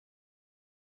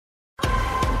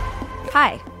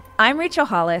Hi, I'm Rachel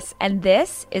Hollis, and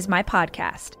this is my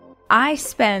podcast. I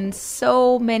spend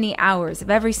so many hours of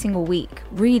every single week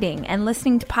reading and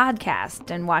listening to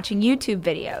podcasts and watching YouTube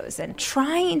videos and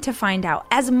trying to find out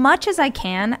as much as I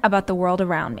can about the world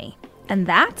around me. And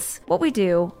that's what we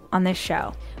do on this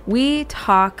show. We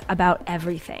talk about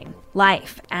everything.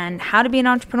 Life and how to be an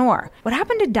entrepreneur. What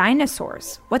happened to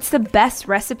dinosaurs? What's the best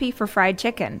recipe for fried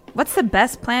chicken? What's the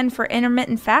best plan for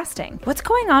intermittent fasting? What's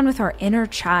going on with our inner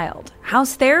child?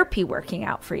 How's therapy working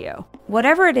out for you?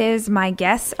 Whatever it is my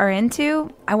guests are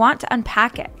into, I want to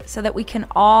unpack it so that we can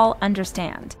all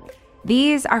understand.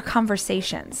 These are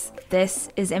conversations. This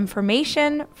is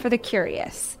information for the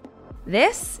curious.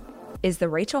 This is the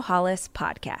Rachel Hollis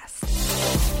Podcast.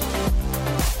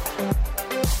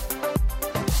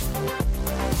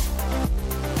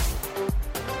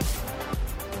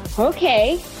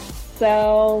 Okay,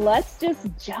 so let's just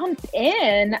jump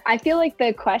in. I feel like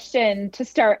the question to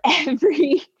start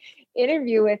every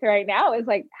interview with right now is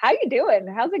like, how you doing?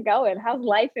 How's it going? How's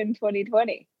life in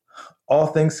 2020? All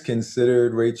things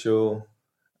considered, Rachel,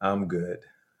 I'm good.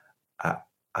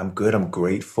 I'm good. I'm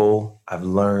grateful. I've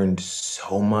learned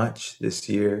so much this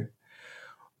year.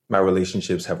 My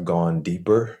relationships have gone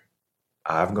deeper.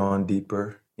 I've gone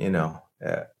deeper.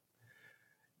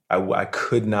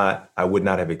 I would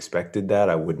not have expected that.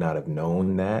 I would not have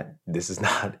known that. This is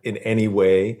not in any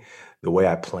way the way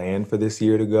I planned for this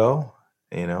year to go,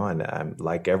 and I'm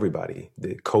like everybody.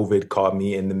 The COVID caught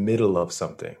me in the middle of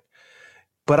something,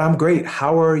 but I'm great.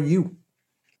 How are you?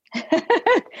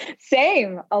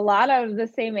 Same. A lot of the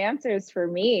same answers for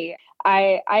me.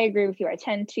 I agree with you. I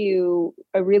tend to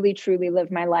really, truly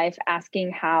live my life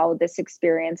asking how this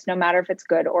experience, no matter if it's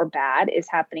good or bad, is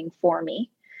happening for me.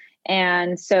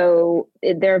 And so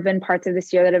there have been parts of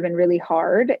this year that have been really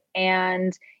hard.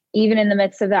 And even in the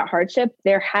midst of that hardship,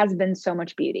 there has been so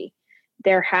much beauty.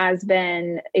 There has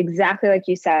been, exactly like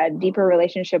you said, deeper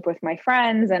relationship with my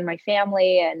friends and my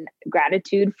family and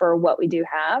gratitude for what we do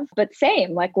have. But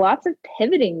same, like lots of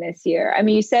pivoting this year. I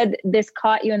mean, you said this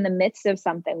caught you in the midst of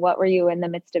something. What were you in the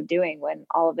midst of doing when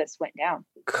all of this went down?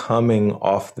 Coming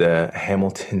off the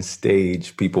Hamilton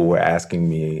stage, people were asking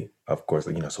me, of course,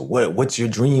 so what's your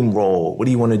dream role? What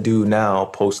do you want to do now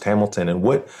post Hamilton? And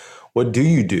what do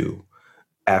you do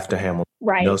after Hamilton?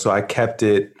 Right. So I kept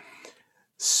it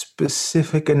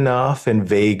specific enough and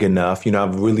vague enough.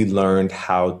 I've really learned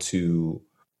how to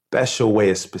a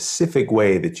specific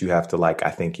way that you have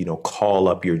to call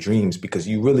up your dreams, because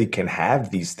you really can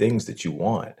have these things that you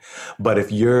want. But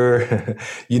if you're,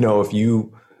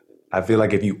 I feel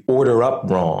like if you order up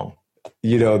wrong, the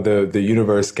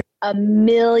universe can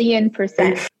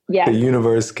 1,000,000%. Yes. The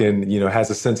universe can,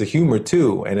 has a sense of humor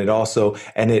too. And it also,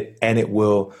 and it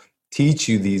will teach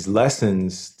you these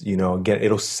lessons, again,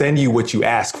 it'll send you what you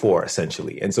ask for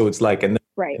essentially. And so it's like, and then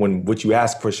right. When what you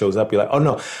ask for shows up, you're like, oh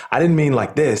no, I didn't mean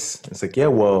like this. It's like, yeah,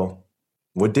 well,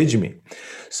 what did you mean?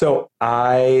 So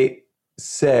I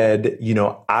said,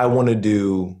 I want to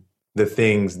do the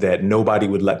things that nobody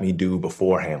would let me do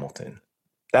before Hamilton.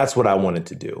 That's what I wanted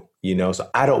to do, so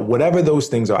whatever those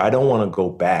things are, I don't want to go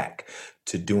back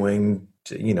to doing,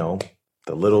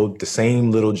 the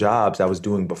same little jobs I was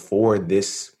doing before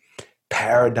this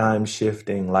paradigm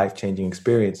shifting, life-changing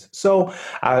experience. So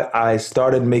I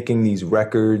started making these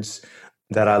records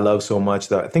that I love so much.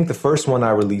 I think the first one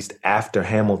I released after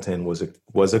Hamilton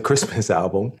was a Christmas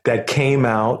album that came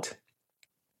out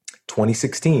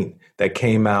 2016. That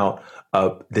came out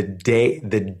the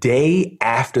day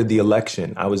after the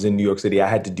election. I was in New York City. I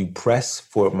had to do press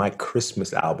for my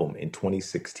Christmas album in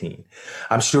 2016.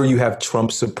 I'm sure you have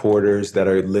Trump supporters that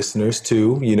are listeners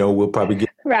too. We'll probably get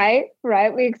right.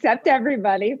 We accept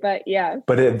everybody, but yeah.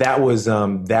 But that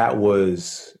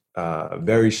was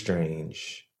very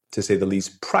strange, to say the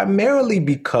least. Primarily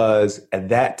because at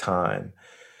that time,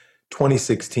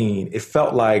 2016, it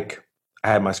felt like I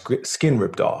had my skin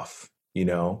ripped off.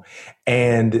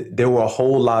 And there were a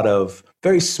whole lot of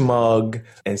very smug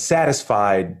and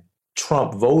satisfied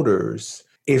Trump voters.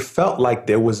 It felt like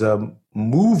there was a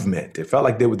movement. It felt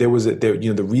like there was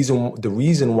the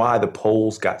reason why the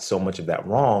polls got so much of that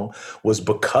wrong was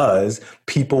because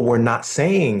people were not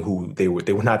saying who they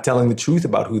were not telling the truth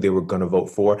about who they were going to vote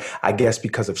for. I guess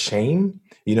because of shame.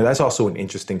 That's also an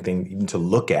interesting thing even to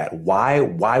look at. Why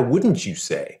wouldn't you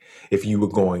say if you were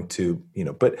going to,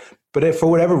 but for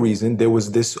whatever reason, there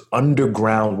was this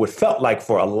underground, what felt like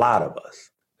for a lot of us,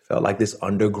 felt like this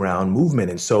underground movement.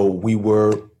 And so we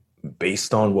were,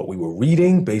 based on what we were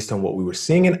reading, based on what we were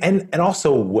seeing, and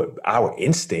also what our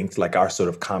instinct, like our sort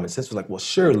of common sense was like, well,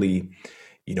 surely,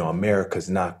 America's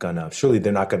not gonna, surely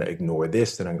they're not gonna ignore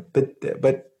this.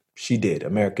 But she did,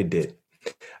 America did.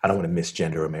 I don't want to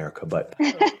misgender America, but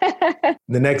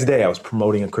the next day I was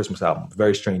promoting a Christmas album,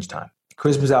 very strange time,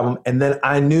 Christmas album. And then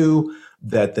I knew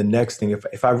that the next thing,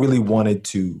 if I really wanted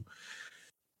to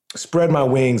spread my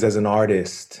wings as an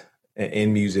artist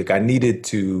in music, I needed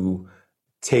to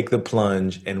take the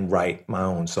plunge and write my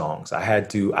own songs. I had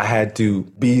to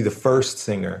be the first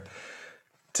singer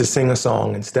to sing a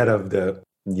song instead of the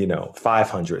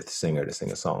 500th singer to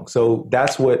sing a song. So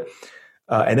that's what,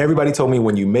 and everybody told me,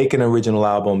 when you make an original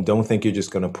album, don't think you're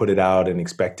just going to put it out and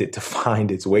expect it to find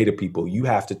its way to people. You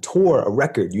have to tour a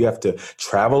record. You have to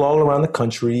travel all around the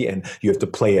country, and you have to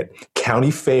play at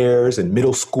county fairs and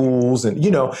middle schools and,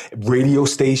 radio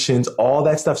stations, all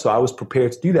that stuff. So I was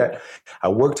prepared to do that. I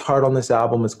worked hard on this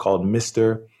album. It's called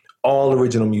Mr. All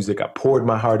original music. I poured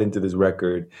my heart into this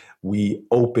record. We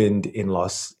opened in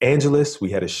Los Angeles.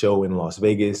 We had a show in Las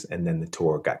Vegas, and then the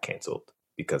tour got canceled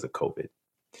because of COVID.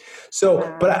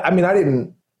 So, but I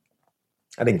didn't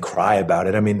cry about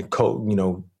it. I mean,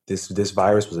 this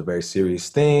virus was a very serious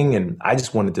thing. And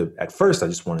at first I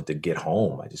just wanted to get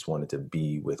home. I just wanted to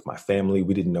be with my family.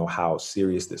 We didn't know how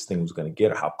serious this thing was going to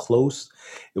get or how close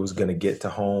it was going to get to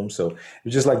home. So it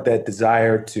was just like that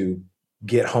desire to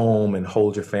get home and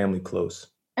hold your family close.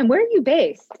 And where are you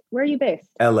based?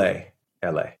 LA.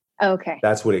 Okay.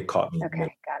 That's what it caught me.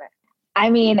 Okay, got it. I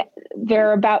mean, there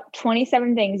are about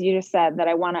 27 things you just said that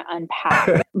I want to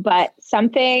unpack, but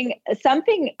something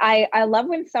I love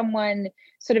when someone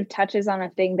sort of touches on a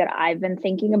thing that I've been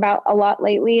thinking about a lot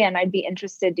lately, and I'd be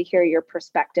interested to hear your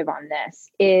perspective on this,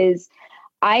 is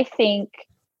I think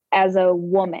as a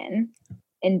woman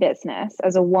in business,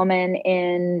 as a woman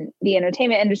in the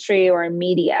entertainment industry or in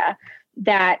media,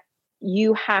 that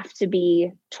you have to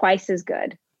be twice as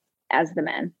good as the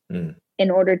men. In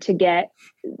order to get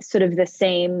sort of the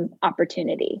same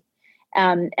opportunity.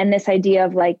 And this idea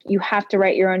of like, you have to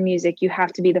write your own music. You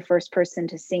have to be the first person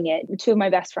to sing it. Two of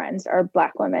my best friends are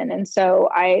Black women. And so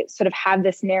I sort of have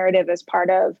this narrative as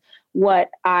part of what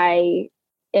I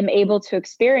am able to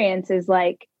experience is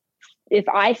like, if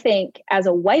I think as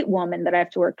a white woman that I have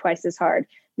to work twice as hard,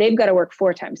 they've got to work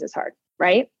 4 times as hard,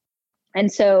 right?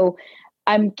 And so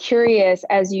I'm curious,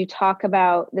 as you talk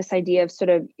about this idea of sort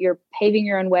of you're paving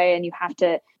your own way and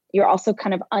you're also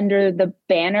kind of under the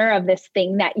banner of this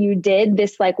thing that you did,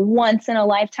 this like once in a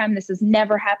lifetime, this has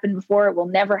never happened before, it will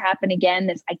never happen again,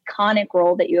 this iconic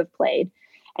role that you have played,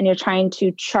 and you're trying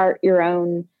to chart your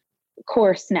own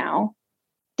course now.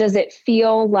 Does it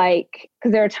feel like,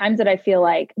 because there are times that I feel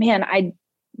like, man, I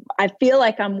feel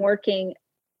like I'm working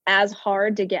as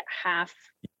hard to get half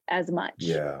as much.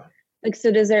 Yeah. Like,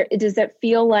 so does that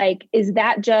feel like, is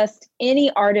that just any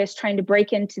artist trying to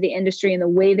break into the industry in the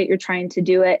way that you're trying to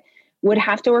do it would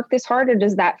have to work this hard? Or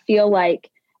does that feel like,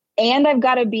 and I've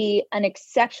got to be an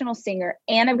exceptional singer,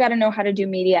 and I've got to know how to do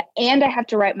media, and I have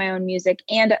to write my own music,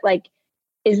 and like,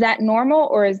 is that normal?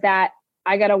 Or is that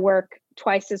I got to work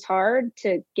twice as hard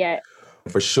to get?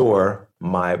 For sure,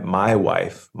 my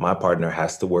wife, my partner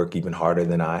has to work even harder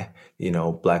than I.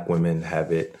 Black women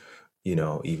have it,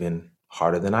 even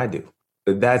harder than I do.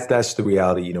 But that's the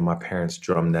reality. My parents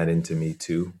drummed that into me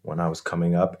too when I was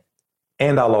coming up.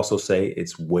 And I'll also say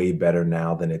it's way better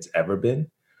now than it's ever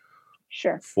been.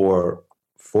 Sure. For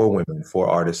women, for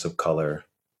artists of color.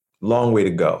 Long way to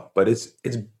go. But it's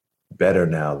better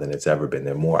now than it's ever been.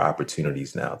 There are more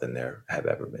opportunities now than there have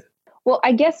ever been. Well,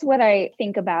 I guess what I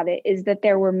think about it is that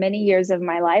there were many years of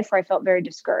my life where I felt very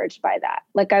discouraged by that.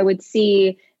 Like I would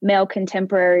see male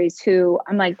contemporaries who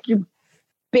I'm like, you're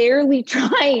barely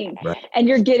trying, right, and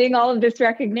you're getting all of this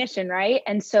recognition, right?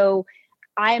 And so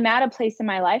I am at a place in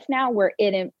my life now where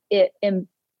it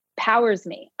empowers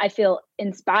me. I feel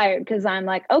inspired because I'm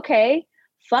like, okay,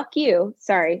 fuck you.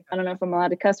 Sorry, I don't know if I'm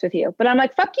allowed to cuss with you, but I'm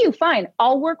like, fuck you, fine.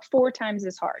 I'll work 4 times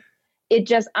as hard.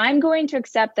 I'm going to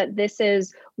accept that this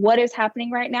is what is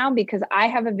happening right now because I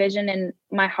have a vision in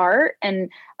my heart and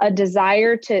a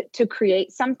desire to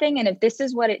create something. And if this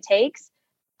is what it takes,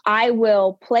 I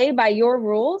will play by your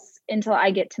rules until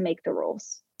I get to make the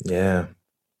rules. Yeah.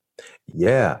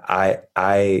 There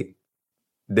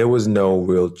was no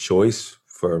real choice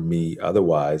for me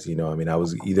otherwise. I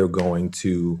was either going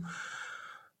to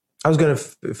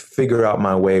figure out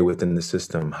my way within the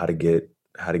system, how to get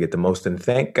the most. And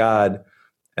thank God,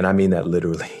 and I mean that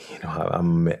literally,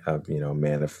 I'm a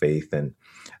man of faith, and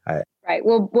right.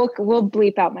 We'll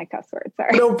bleep out my cuss words.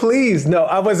 Sorry. No, please. No,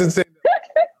 I wasn't saying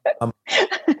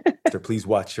please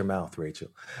watch your mouth, Rachel.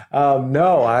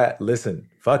 No, listen,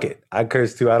 fuck it. I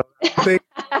curse too. I don't think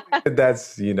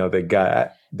that's,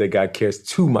 that God cares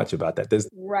too much about that.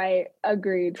 Right.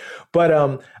 Agreed. But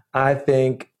I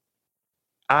think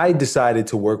I decided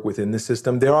to work within the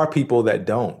system. There are people that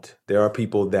don't. There are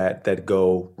people that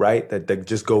go, right, that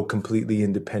just go completely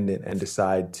independent and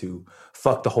decide to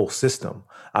fuck the whole system.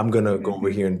 I'm going to go over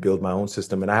here and build my own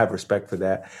system. And I have respect for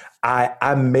that.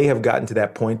 I may have gotten to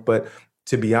that point, but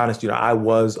to be honest, I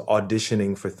was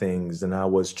auditioning for things and I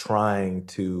was trying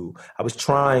to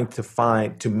maximize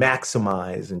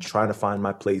and trying to find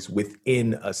my place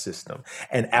within a system.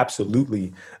 And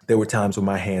absolutely, there were times when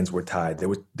my hands were tied.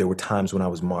 There were times when I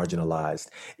was marginalized,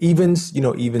 even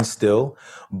still,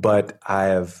 but I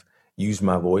have used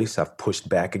my voice. I've pushed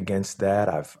back against that.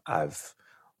 I've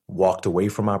walked away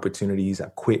from opportunities.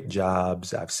 I've quit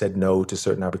jobs. I've said no to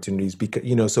certain opportunities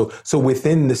because, so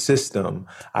within the system,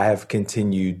 I have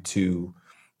continued to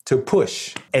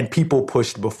push, and people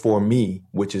pushed before me,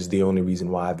 which is the only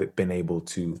reason why I've been able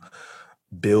to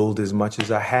build as much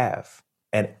as I have.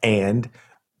 And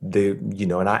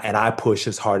I push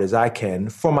as hard as I can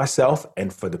for myself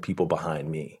and for the people behind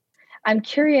me. I'm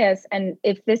curious, and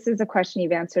if this is a question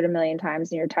you've answered a million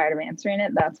times and you're tired of answering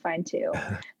it, that's fine too.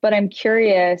 But I'm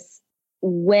curious,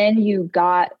 when you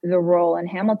got the role in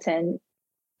Hamilton,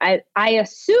 I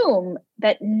assume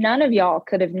that none of y'all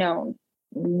could have known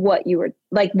what you were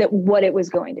like, what it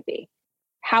was going to be.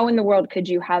 How in the world could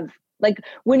you have, like,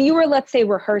 when you were, let's say,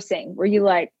 rehearsing, were you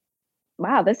like,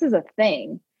 wow, this is a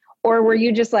thing? Or were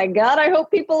you just like, God, I hope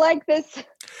people like this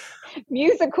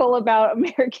musical about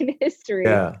American history?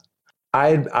 Yeah.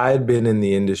 I'd been in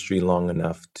the industry long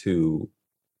enough to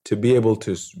be able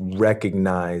to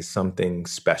recognize something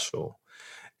special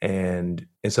and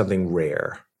something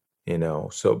rare,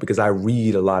 so because I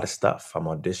read a lot of stuff, I'm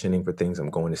auditioning for things, I'm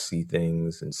going to see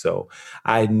things. And so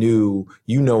I knew,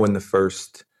 in the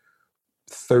first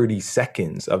 30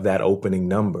 seconds of that opening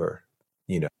number,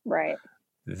 right,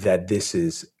 that this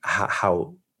is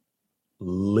how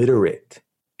literate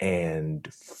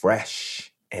and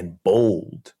fresh and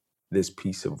bold this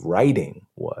piece of writing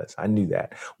was. I knew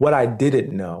that. What I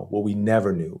didn't know, what we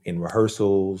never knew in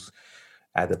rehearsals,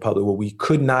 at the public, what we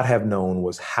could not have known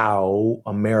was how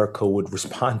America would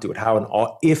respond to it,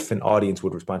 if an audience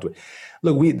would respond to it.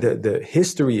 Look, the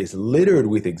history is littered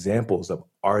with examples of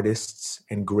artists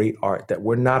and great art that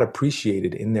were not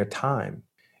appreciated in their time.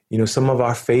 Some of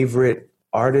our favorite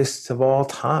artists of all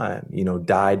time,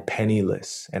 died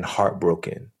penniless and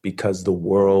heartbroken because the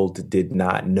world did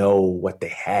not know what they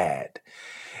had.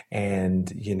 And,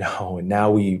 and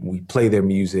now we play their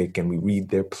music and we read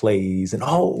their plays and,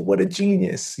 oh, what a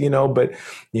genius, but,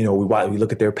 we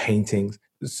look at their paintings.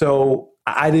 So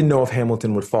I didn't know if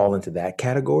Hamilton would fall into that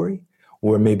category,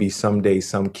 where maybe someday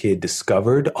some kid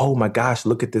discovered, oh my gosh,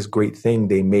 look at this great thing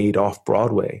they made off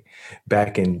Broadway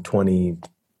back in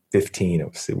 2015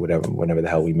 or whenever the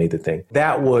hell we made the thing.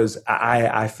 That was,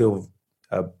 I feel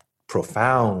a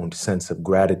profound sense of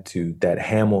gratitude that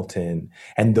Hamilton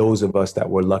and those of us that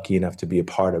were lucky enough to be a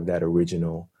part of that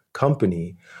original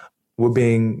company were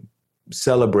being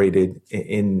celebrated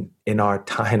in our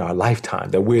time, in our lifetime,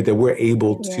 that we're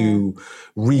able to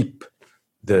reap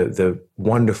the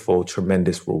wonderful,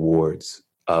 tremendous rewards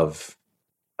of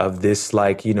this,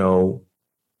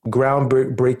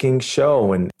 groundbreaking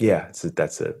show. And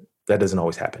that doesn't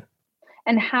always happen.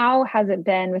 And how has it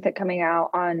been with it coming out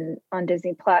on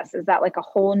Disney Plus? Is that like a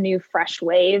whole new fresh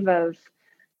wave of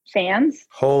fans?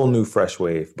 Whole new fresh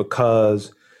wave,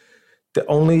 because the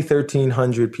only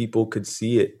 1,300 people could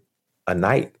see it a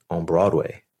night on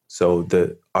Broadway. So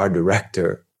our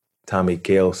director, Tommy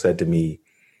Kail, said to me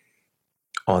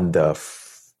on the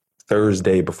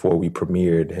Thursday before we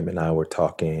premiered, him and I were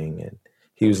talking, and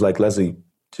he was like, Leslie,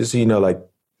 just so you know,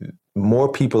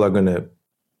 more people are going to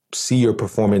see your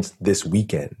performance this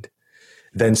weekend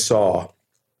than saw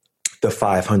the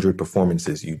 500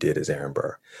 performances you did as Aaron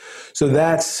Burr. So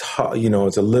that's,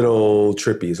 it's a little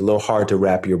trippy. It's a little hard to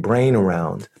wrap your brain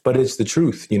around, but it's the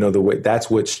truth. The way that's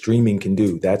what streaming can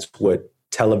do. That's what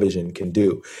television can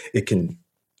do. It can,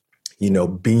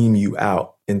 beam you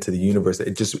out into the universe.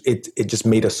 It just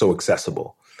made us so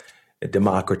accessible. It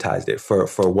democratized it for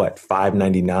what,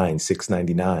 $5.99,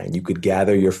 $6.99. You could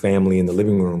gather your family in the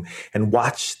living room and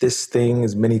watch this thing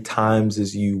as many times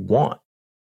as you want.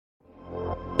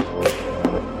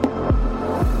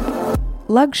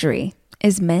 Luxury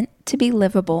is meant to be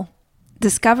livable.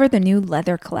 Discover the new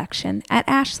leather collection at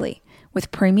Ashley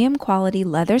with premium quality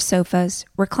leather sofas,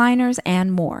 recliners,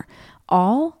 and more,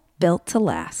 all built to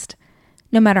last.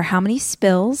 No matter how many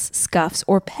spills, scuffs,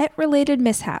 or pet-related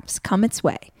mishaps come its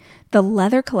way, the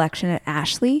leather collection at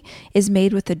Ashley is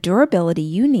made with the durability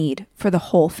you need for the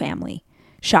whole family.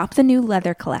 Shop the new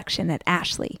leather collection at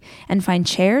Ashley and find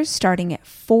chairs starting at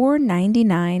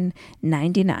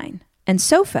 $499.99. and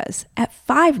sofas at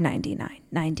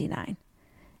 $599.99.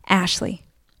 Ashley,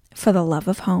 for the love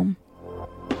of home.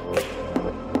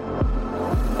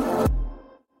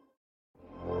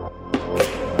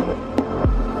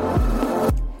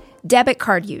 Debit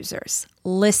card users,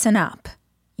 listen up.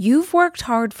 You've worked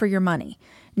hard for your money.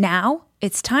 Now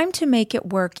it's time to make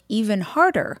it work even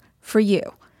harder for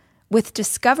you. With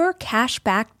Discover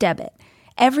Cashback Debit,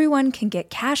 everyone can get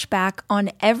cash back on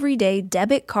everyday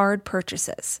debit card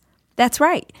purchases. That's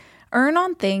right. Earn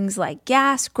on things like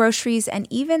gas, groceries, and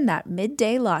even that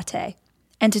midday latte.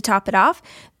 And to top it off,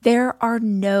 there are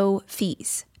no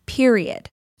fees, period.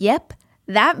 Yep,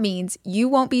 that means you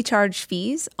won't be charged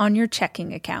fees on your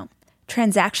checking account.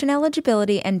 Transaction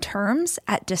eligibility and terms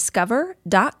at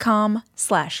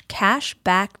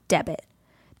discover.com/cashbackdebit.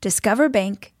 Discover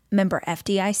Bank, member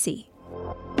FDIC.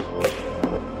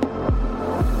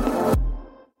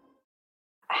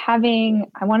 I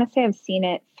want to say I've seen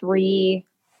it 3,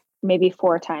 maybe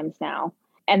 4 times now.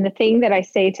 And the thing that I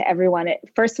say to everyone,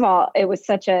 first of all, it was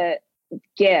such a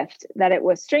gift that it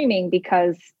was streaming,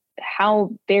 because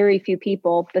how very few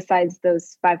people besides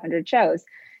those 500 shows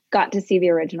got to see the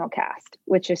original cast,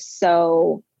 which is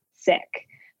so sick.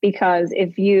 Because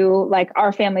if you, like,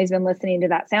 our family's been listening to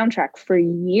that soundtrack for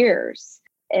years.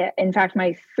 In fact,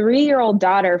 my 3-year-old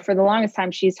daughter, for the longest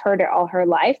time, she's heard it all her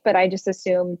life, but I just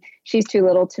assume she's too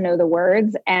little to know the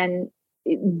words. And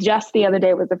just the other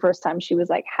day was the first time she was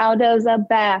like, "How does a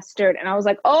bastard?" And I was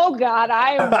like, "Oh God,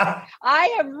 I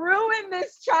have ruined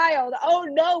this child. Oh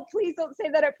no, please don't say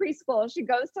that at preschool." She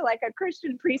goes to like a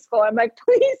Christian preschool. I'm like,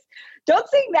 "Please don't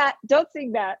sing that. Don't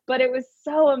sing that." But it was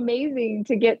so amazing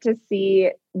to get to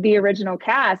see the original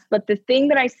cast. But the thing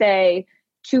that I say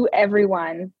to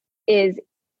everyone is,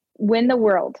 when the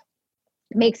world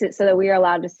makes it so that we are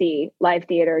allowed to see live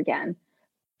theater again,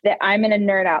 that I'm going to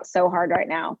nerd out so hard right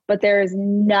now, but there is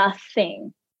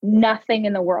nothing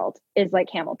in the world is like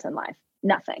Hamilton live.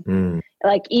 Nothing.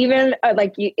 Like, even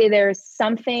there's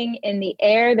something in the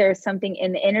air. There's something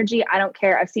in the energy. I don't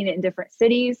care. I've seen it in different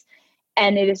cities,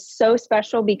 and it is so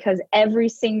special because every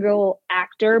single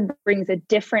actor brings a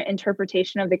different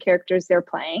interpretation of the characters they're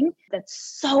playing. That's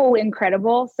so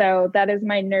incredible. So that is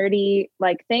my nerdy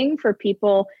thing for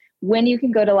people. When you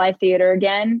can go to live theater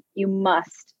again, you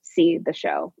must see the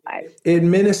show live. It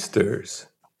ministers,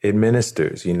 and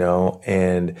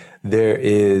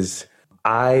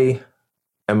I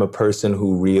am a person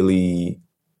who really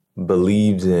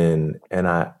believes in, and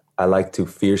I like to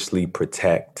fiercely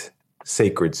protect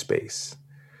sacred space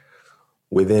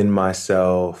within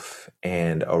myself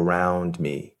and around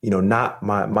me. Not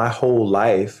my whole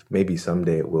life, maybe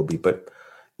someday it will be, but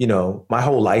my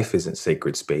whole life isn't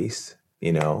sacred space.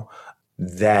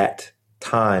 That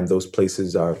time, those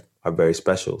places are very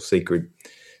special, sacred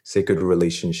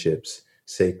relationships,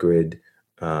 sacred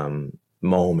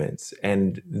moments.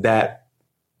 And that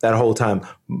whole time,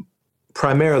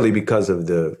 primarily because of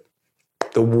the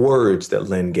words that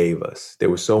Lynn gave us.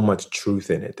 There was so much truth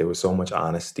in it. There was so much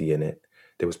honesty in it.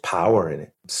 There was power in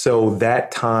it. So that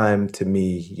time, to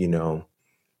me,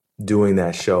 doing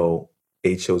that show,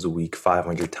 8 shows a week,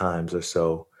 500 times or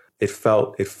so, it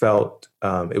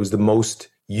was the most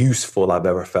useful I've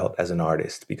ever felt as an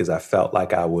artist, because I felt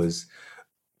like I was,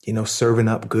 serving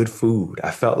up good food.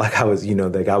 I felt like I was,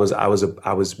 I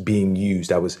was being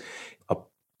used. I was a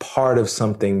part of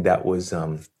something that was,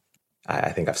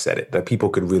 I think I've said it, that people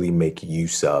could really make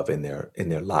use of in their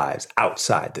lives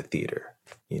outside the theater.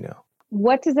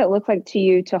 What does it look like to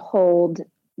you to hold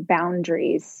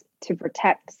boundaries to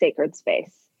protect sacred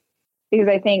space? Because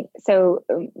I think, so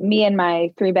me and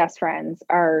my 3 best friends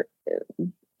are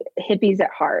hippies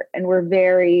at heart, and we're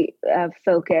very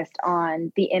focused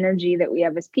on the energy that we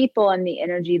have as people and the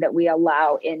energy that we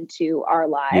allow into our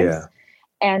lives. Yeah.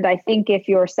 And I think if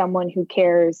you're someone who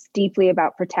cares deeply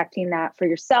about protecting that for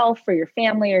yourself, for your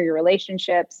family, or your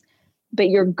relationships, but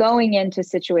you're going into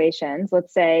situations,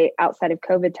 let's say outside of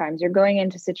COVID times, you're going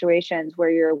into situations where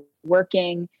you're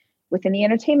working within the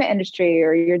entertainment industry,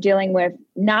 or you're dealing with,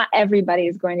 not everybody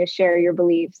is going to share your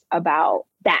beliefs about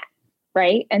that,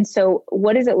 right? And so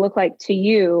what does it look like to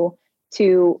you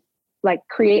to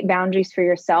create boundaries for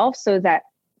yourself so that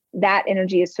that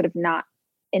energy is sort of not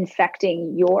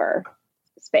infecting your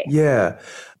space? Yeah.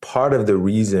 Part of the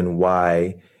reason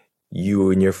why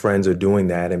you and your friends are doing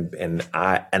that, and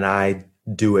I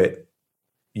do it,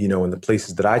 in the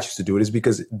places that I choose to do it, is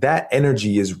because that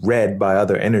energy is read by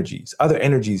other energies. Other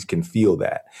energies can feel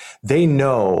that. They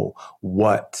know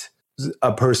what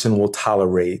a person will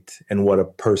tolerate and what a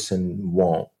person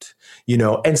won't,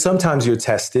 and sometimes you're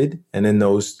tested. And in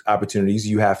those opportunities,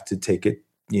 you have to take it,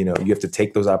 you have to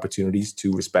take those opportunities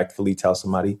to respectfully tell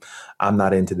somebody, I'm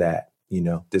not into that.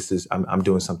 I'm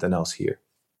doing something else here.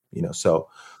 So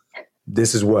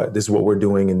this is what we're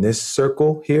doing in this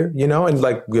circle here, and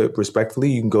like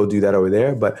respectfully, you can go do that over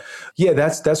there. But yeah,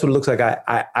 that's what it looks like.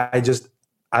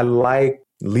 I like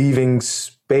leaving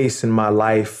space in my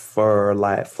life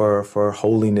for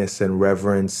holiness and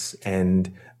reverence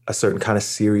and a certain kind of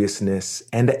seriousness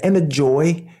and a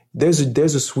joy. There's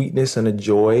a sweetness and a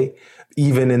joy,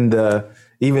 even in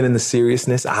the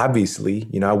seriousness. Obviously,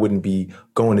 I wouldn't be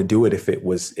going to do it if it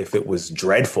was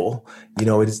dreadful.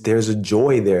 There's a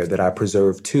joy there that I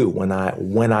preserve too when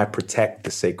I protect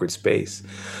the sacred space.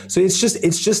 So it's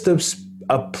just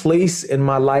a place in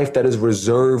my life that is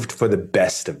reserved for the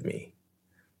best of me.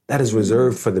 That is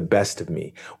reserved for the best of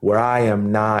me, where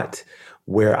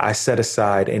I set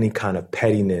aside any kind of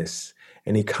pettiness,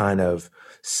 any kind of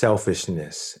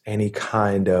selfishness, any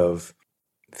kind of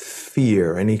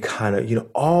fear, any kind of,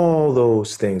 all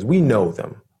those things. We know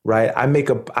them, right? I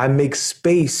make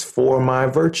space for my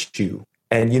virtue.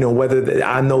 And, whether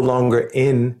I'm no longer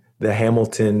in the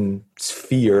Hamilton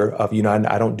sphere of,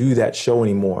 I don't do that show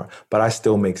anymore, but I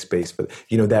still make space for,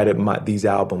 these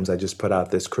albums. I just put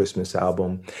out this Christmas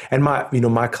album, and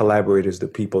my collaborators, the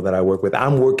people that I work with,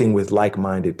 I'm working with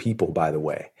like-minded people, by the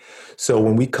way. So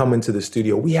when we come into the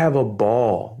studio, we have a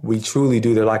ball. We truly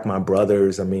do. They're like my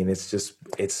brothers. I mean,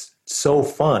 it's so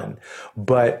fun,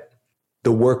 but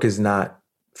the work is not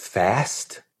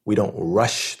fast. We don't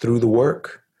rush through the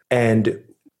work. And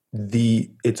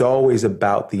it's always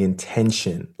about the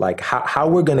intention, like how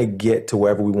we're going to get to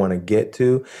wherever we want to get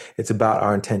to. It's about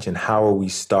our intention. How are we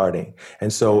starting?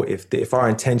 And so if our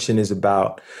intention is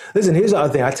about, listen, here's the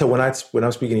other thing I tell when I'm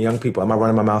speaking to young people, am I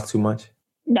running my mouth too much?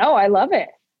 No, I love it.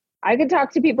 I could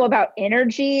talk to people about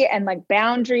energy and like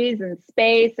boundaries and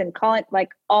space and calling like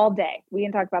all day. We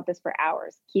can talk about this for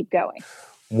hours. Keep going.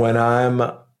 When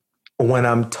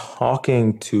I'm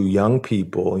talking to young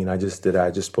people, I just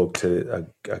spoke to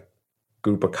a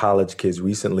group of college kids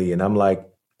recently, and I'm like,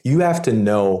 you have to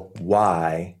know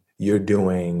why you're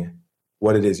doing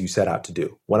what it is you set out to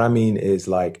do. What I mean is,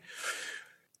 like,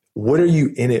 what are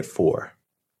you in it for?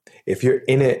 If you're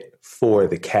in it for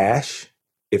the cash,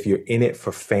 if you're in it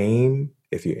for fame,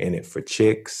 if you're in it for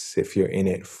chicks, if you're in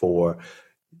it for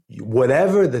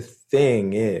whatever the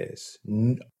thing is,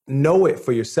 know it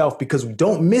for yourself, because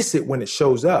don't miss it when it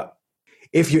shows up.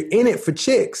 If you're in it for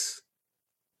chicks,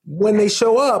 when they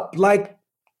show up, like,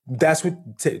 that's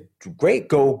great,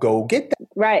 go get that.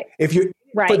 Right. If you're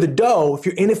for the dough, if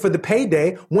you're in it for the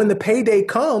payday, when the payday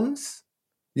comes,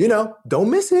 don't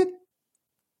miss it.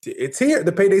 It's here.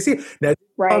 The payday's here. Now,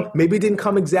 maybe it didn't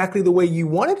come exactly the way you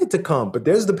wanted it to come, but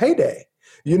there's the payday,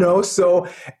 So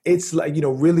it's like,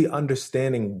 really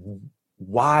understanding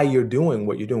why you're doing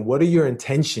what you're doing. What are your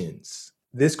intentions?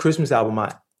 This Christmas album,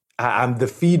 I'm the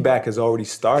feedback has already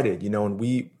started,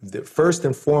 and first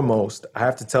and foremost, I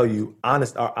have to tell you,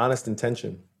 our honest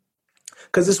intention,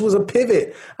 because this was a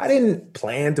pivot. I didn't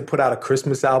plan to put out a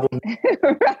Christmas album.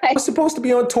 Right. I was supposed to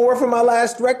be on tour for my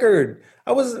last record.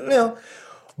 I was,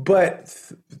 but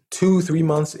 2-3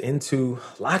 months into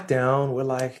lockdown, we're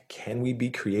like, can we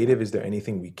be creative? Is there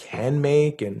anything we can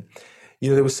make? And,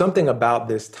 there was something about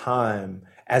this time.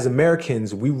 As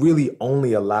Americans, we really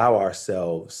only allow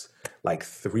ourselves like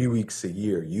 3 weeks a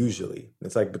year, usually.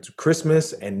 It's like between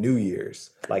Christmas and New Year's.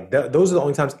 Like those are the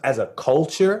only times as a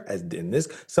culture, as in this,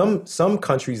 some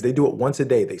countries, they do it once a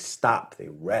day. They stop, they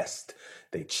rest,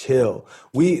 they chill.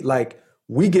 We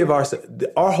give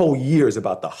our whole year is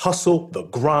about the hustle, the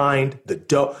grind, the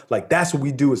dough. Like that's what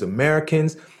we do as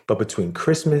Americans. But between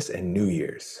Christmas and New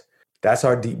Year's, that's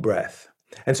our deep breath.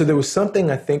 And so there was something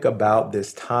I think about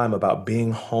this time, about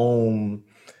being home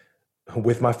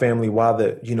with my family while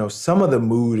some of the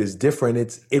mood is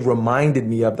different. It reminded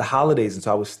me of the holidays. And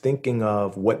so I was thinking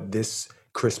of what this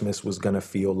Christmas was going to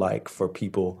feel like for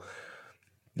people,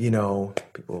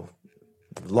 people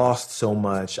lost so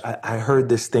much. I heard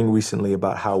this thing recently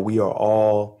about how we're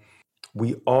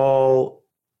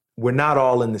not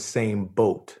all in the same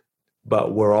boat,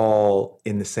 but we're all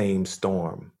in the same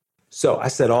storm. So I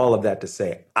said all of that to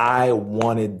say, I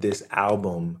wanted this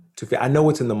album I know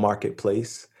it's in the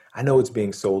marketplace. I know it's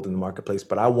being sold in the marketplace,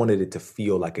 but I wanted it to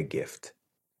feel like a gift.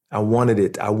 I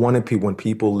wanted people, when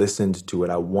people listened to it,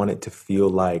 I wanted to feel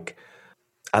like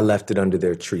I left it under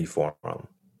their tree for them,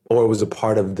 or it was a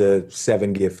part of the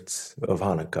 7 gifts of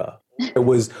Hanukkah.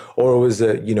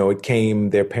 It came,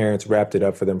 their parents wrapped it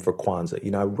up for them for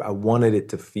Kwanzaa. I wanted it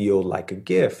to feel like a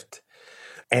gift.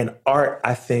 And art,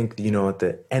 I think, at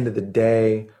the end of the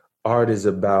day, art is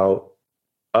about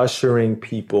ushering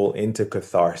people into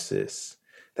catharsis,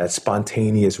 that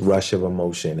spontaneous rush of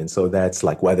emotion. And so that's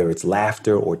like whether it's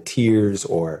laughter or tears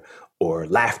or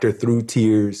laughter through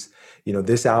tears.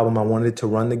 This album, I wanted to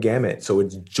run the gamut. So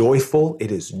it's joyful.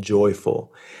 It is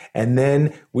joyful. And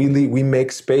then we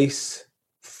make space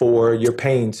for your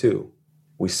pain too.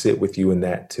 We sit with you in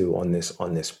that too on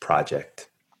this project.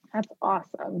 That's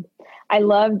awesome. I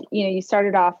loved, you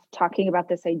started off talking about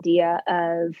this idea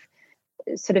of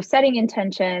sort of setting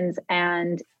intentions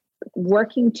and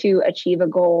working to achieve a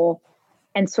goal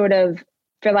and sort of,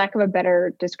 for lack of a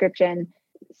better description,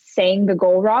 saying the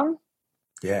goal wrong.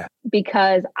 Yeah.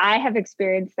 Because I have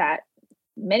experienced that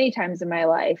many times in my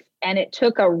life. And it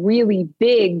took a really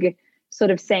big sort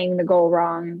of saying the goal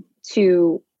wrong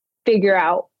to figure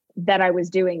out that I was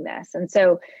doing this. And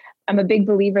so I'm a big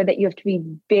believer that you have to be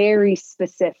very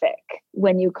specific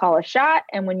when you call a shot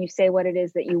and when you say what it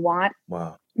is that you want.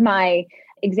 Wow. My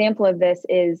example of this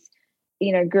is,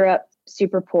 grew up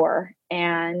super poor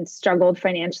and struggled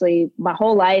financially my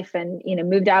whole life and,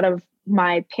 moved out of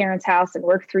my parents' house and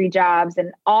worked 3 jobs.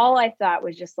 And all I thought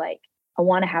was just like, I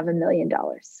want to have $1 million.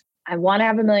 I want to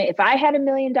have $1 million. If I had $1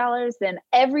 million, then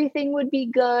everything would be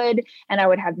good and I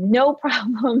would have no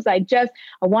problems. I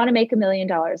want to make $1 million.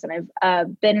 And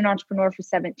I've been an entrepreneur for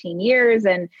 17 years.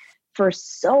 And for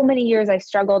so many years I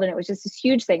struggled, and it was just this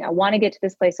huge thing. I want to get to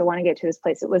this place. I want to get to this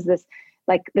place. It was this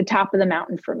like the top of the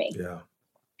mountain for me. Yeah.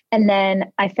 And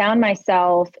then I found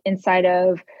myself inside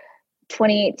of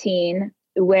 2018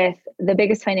 with the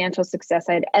biggest financial success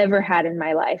I'd ever had in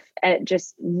my life,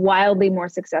 just wildly more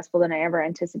successful than I ever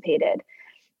anticipated.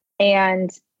 And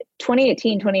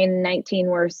 2018, 2019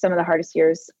 were some of the hardest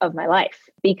years of my life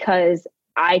because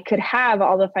I could have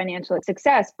all the financial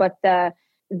success, but the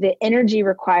energy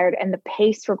required and the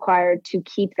pace required to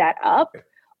keep that up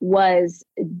was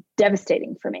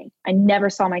devastating for me. I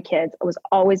never saw my kids. I was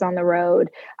always on the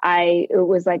road. It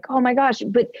was like, oh my gosh,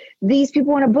 but these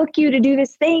people want to book you to do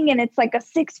this thing. And it's like a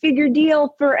 6-figure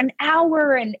deal for an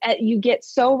hour. And you get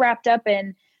so wrapped up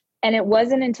in, and it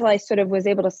wasn't until I sort of was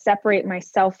able to separate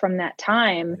myself from that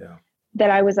time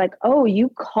that I was like, oh, you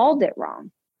called it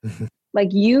wrong.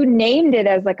 Like you named it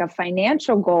as like a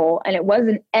financial goal. And it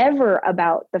wasn't ever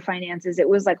about the finances. It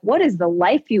was like, what is the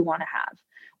life you want to have?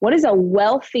 What does a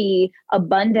wealthy,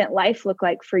 abundant life look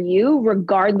like for you,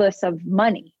 regardless of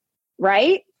money,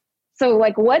 right? So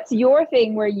like, what's your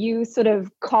thing where you sort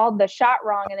of called the shot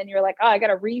wrong and then you're like, oh, I got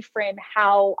to reframe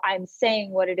how I'm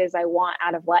saying what it is I want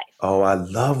out of life? Oh, I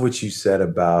love what you said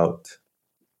about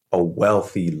a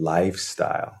wealthy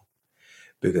lifestyle,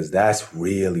 because that's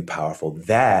really powerful.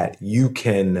 That you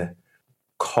can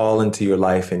call into your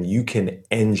life and you can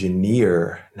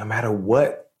engineer no matter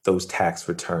what those tax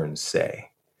returns say.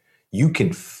 You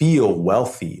can feel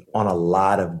wealthy on a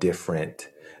lot of different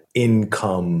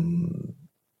income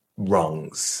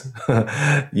rungs.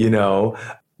 To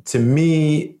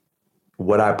me,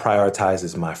 what I prioritize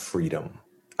is my freedom.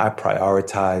 I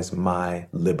prioritize my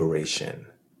liberation.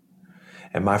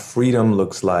 And my freedom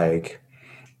looks like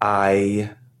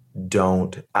I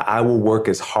will work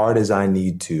as hard as I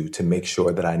need to make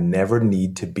sure that I never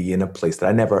need to be in a place, that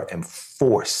I never am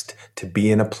forced to be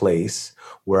in a place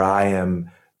where I am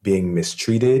being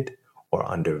mistreated or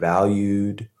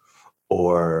undervalued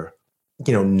or,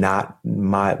 not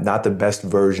the best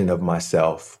version of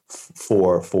myself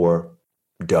for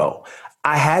dough.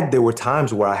 There were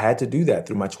times where I had to do that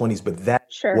through my 20s, but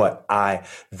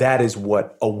that is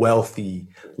what a wealthy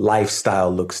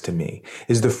lifestyle looks to me,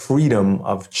 is the freedom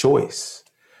of choice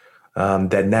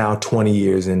that now 20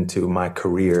 years into my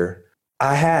career,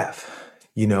 I have.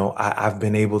 I've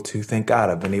been able to, thank God,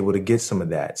 I've been able to get some of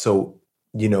that. So,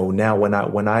 now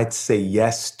when I say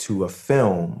yes to a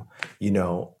film,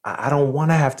 I don't want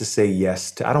to have to say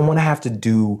yes to, I don't want to have to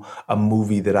do a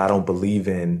movie that I don't believe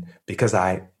in because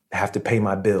I have to pay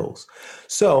my bills.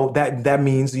 So that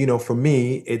means, for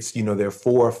me, it's, there are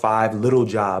 4 or 5 little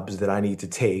jobs that I need to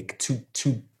take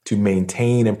to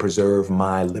maintain and preserve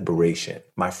my liberation,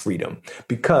 my freedom,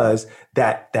 because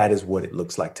that is what it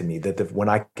looks like to me. That when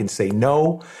I can say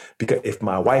no, because if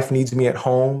my wife needs me at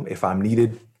home, if I'm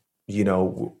needed,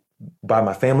 by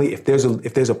my family, if there's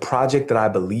a project that I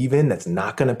believe in that's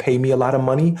not going to pay me a lot of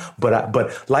money,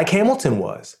 but like Hamilton,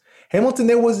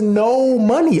 there was no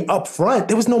money up front.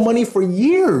 There was no money for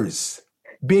years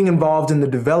being involved in the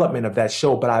development of that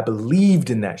show, but I believed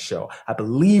in that show. I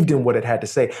believed in what it had to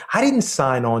say. I didn't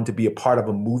sign on to be a part of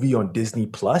a movie on Disney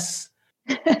Plus.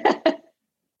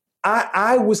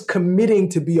 I was committing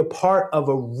to be a part of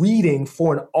a reading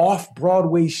for an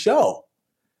off-Broadway show.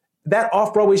 That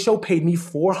off-Broadway show paid me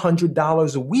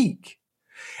 $400 a week.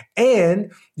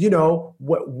 And,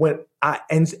 when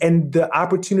the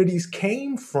opportunities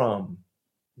came from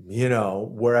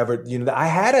wherever, I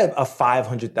had a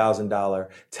 $500,000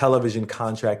 television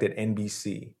contract at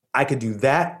NBC. I could do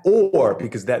that, or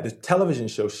because the television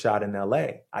show shot in LA,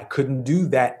 I couldn't do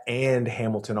that and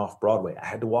Hamilton off Broadway. I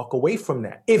had to walk away from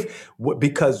that.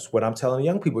 Because what I'm telling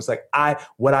young people is like,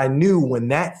 what I knew when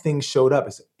that thing showed up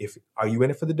is, are you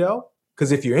in it for the dough?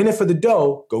 Because if you're in it for the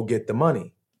dough, go get the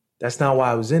money. That's not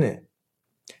why I was in it.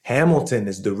 Hamilton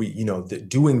is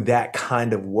doing that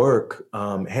kind of work.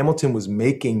 Hamilton was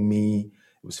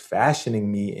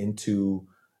fashioning me into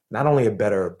not only a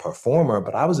better performer,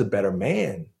 but I was a better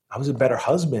man. I was a better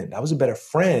husband. I was a better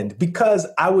friend because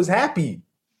I was happy,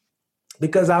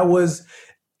 because I was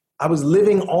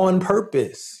living on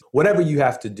purpose. Whatever you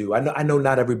have to do. I know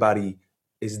not everybody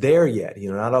is there yet.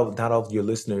 Not all of your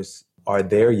listeners are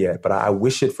there yet, but I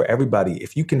wish it for everybody.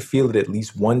 If you can feel it at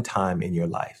least one time in your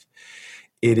life,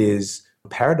 it is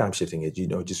paradigm shifting. It,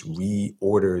 just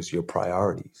reorders your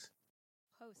priorities.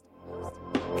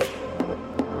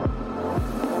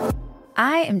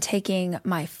 I am taking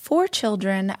my 4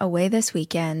 children away this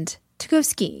weekend to go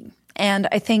skiing. And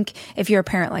I think if you're a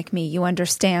parent like me, you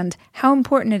understand how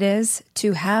important it is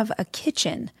to have a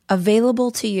kitchen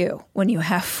available to you when you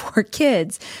have 4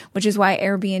 kids, which is why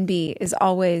Airbnb is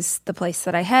always the place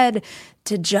that I head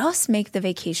to just make the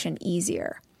vacation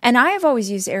easier. And I have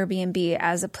always used Airbnb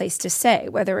as a place to stay,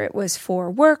 whether it was for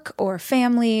work or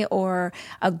family or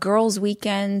a girls'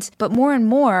 weekend. But more and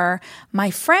more,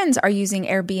 my friends are using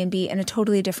Airbnb in a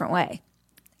totally different way,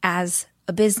 as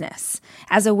a business,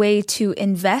 as a way to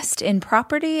invest in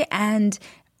property and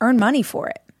earn money for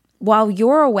it. While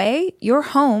you're away, your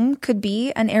home could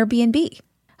be an Airbnb.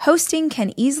 Hosting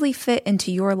can easily fit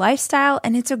into your lifestyle,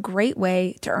 and it's a great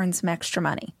way to earn some extra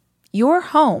money. Your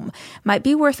home might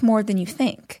be worth more than you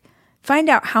think. Find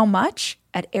out how much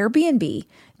at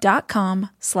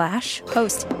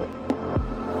airbnb.com/host.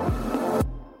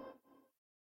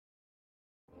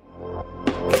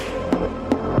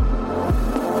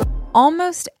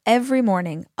 Almost every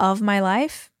morning of my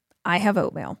life, I have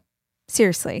oatmeal.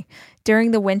 Seriously,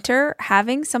 during the winter,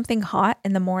 having something hot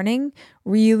in the morning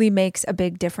really makes a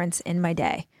big difference in my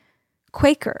day.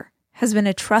 Quaker has been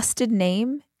a trusted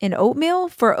name in oatmeal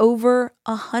for over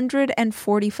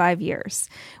 145 years,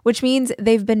 which means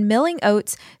they've been milling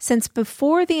oats since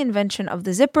before the invention of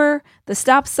the zipper, the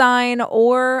stop sign,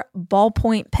 or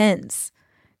ballpoint pens.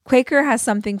 Quaker has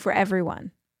something for everyone,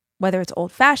 whether it's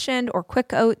old-fashioned or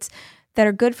quick oats that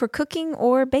are good for cooking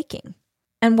or baking.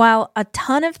 And while a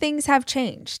ton of things have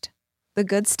changed, the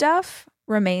good stuff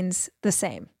remains the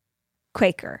same.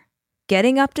 Quaker,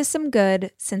 getting up to some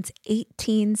good since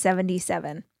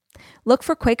 1877. Look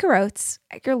for Quaker Oats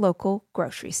at your local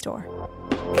grocery store.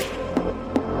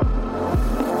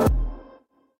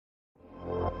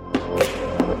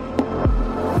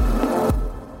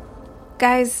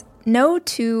 Guys, no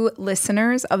 2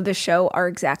 listeners of the show are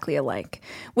exactly alike,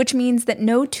 which means that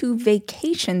no 2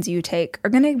 vacations you take are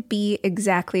going to be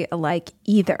exactly alike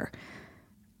either.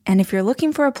 And if you're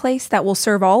looking for a place that will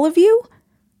serve all of you,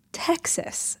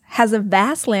 Texas has a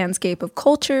vast landscape of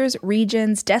cultures,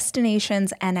 regions,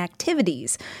 destinations, and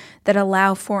activities that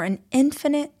allow for an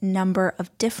infinite number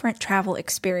of different travel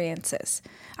experiences.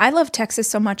 I love Texas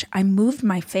so much, I moved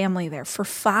my family there for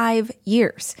 5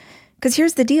 years. Because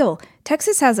here's the deal,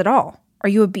 Texas has it all. Are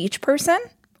you a beach person?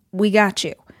 We got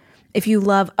you. If you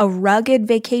love a rugged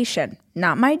vacation,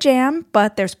 not my jam,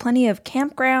 but there's plenty of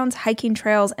campgrounds, hiking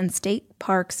trails, and state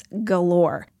parks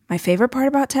galore. My favorite part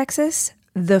about Texas?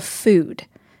 The food.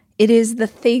 It is the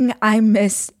thing I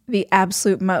miss the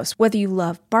absolute most. Whether you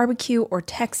love barbecue or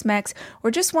Tex-Mex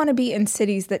or just want to be in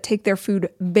cities that take their food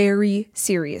very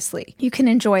seriously. You can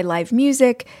enjoy live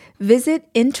music, visit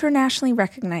internationally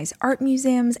recognized art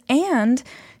museums, and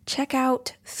check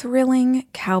out thrilling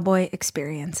cowboy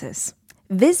experiences.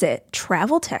 Visit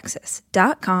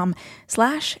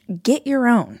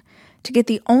traveltexas.com/getyourown to get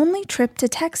the only trip to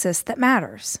Texas that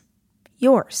matters.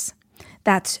 Yours.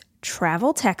 That's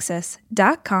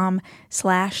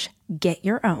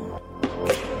traveltexas.com/getyourown.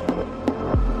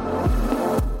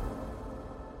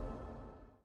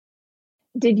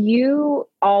 Did you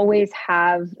always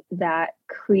have that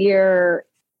clear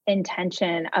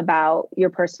intention about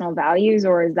your personal values,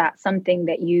 or is that something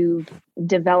that you've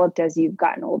developed as you've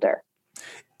gotten older?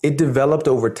 It developed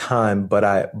over time, but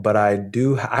I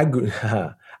grew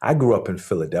up in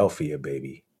Philadelphia,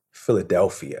 baby.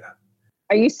 Philadelphia.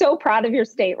 Are you so proud of your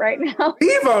state right now?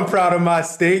 Believe I'm proud of my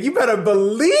state. You better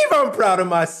believe I'm proud of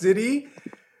my city.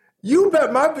 You better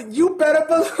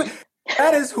believe.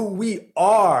 That is who we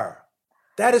are.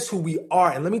 That is who we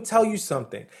are. And let me tell you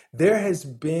something. There has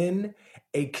been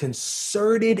a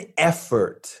concerted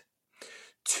effort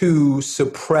to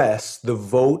suppress the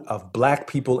vote of Black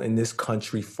people in this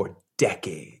country for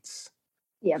decades.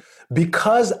 Yep.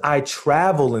 Because I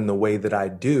travel in the way that I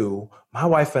do, my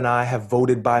wife and I have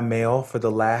voted by mail for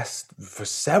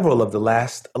several of the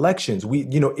last elections.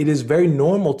 It is very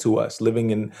normal to us living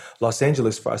in Los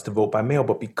Angeles for us to vote by mail,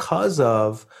 but because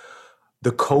of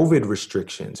the COVID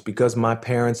restrictions, because my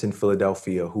parents in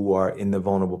Philadelphia, who are in the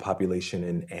vulnerable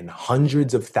population, and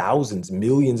hundreds of thousands,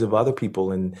 millions of other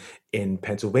people in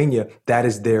Pennsylvania, that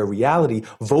is their reality.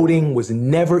 Voting was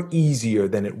never easier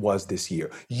than it was this year.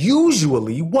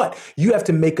 Usually, you have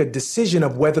to make a decision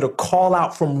of whether to call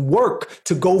out from work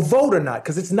to go vote or not,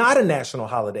 because it's not a national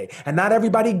holiday and not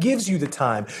everybody gives you the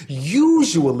time.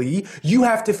 Usually, you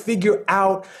have to figure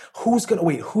out who's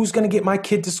gonna get my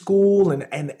kid to school, and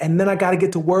then I got to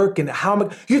get to work, and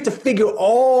you have to figure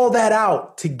all that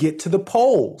out to get to the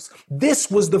polls.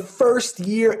 This was the first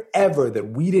year ever that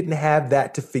we didn't have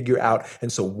that to figure out.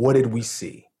 And so what did we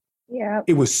see? Yeah.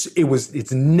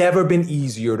 It's never been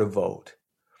easier to vote.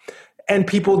 And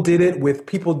people did it with,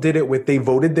 they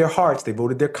voted their hearts, they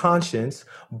voted their conscience,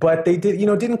 but they did,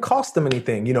 it didn't cost them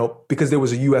anything, because there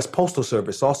was a U.S. Postal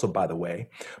Service also, by the way,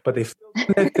 but they filled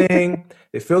in their thing,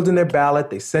 they filled in their ballot,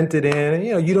 they sent it in, and,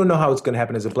 you don't know how it's going to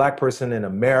happen as a Black person in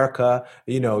America.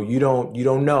 You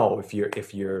don't know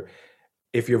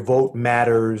if your vote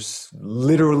matters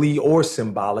literally or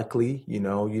symbolically.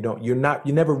 You're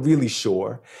never really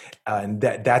sure. And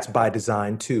that's by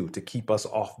design too, to keep us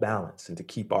off balance and to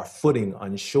keep our footing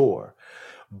unsure.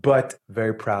 But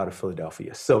very proud of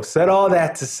Philadelphia. So said all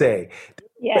that to say,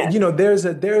 yes. there's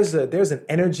an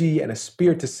energy and a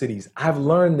spirit to cities. I've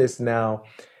learned this now,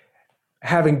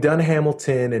 having done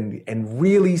Hamilton and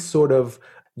really sort of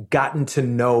gotten to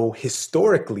know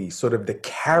historically sort of the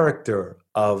character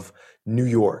of New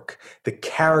York, the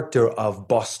character of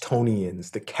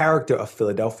Bostonians, the character of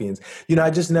Philadelphians. I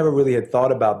just never really had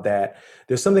thought about that.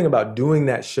 There's something about doing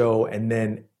that show and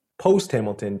then post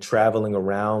Hamilton traveling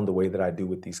around the way that I do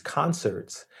with these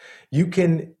concerts.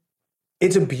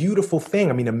 It's a beautiful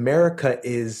thing. I mean,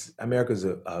 America's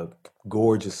a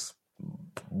gorgeous,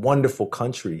 wonderful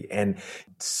country, and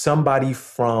somebody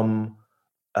from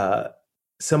the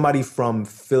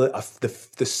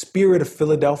spirit of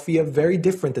Philadelphia, very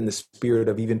different than the spirit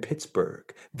of even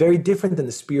Pittsburgh, very different than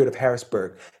the spirit of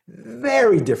Harrisburg,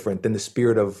 very different than the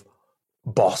spirit of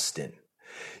Boston.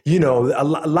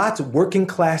 Lots of working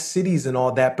class cities and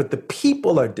all that, but the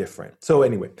people are different. So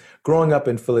anyway, growing up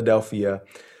in Philadelphia,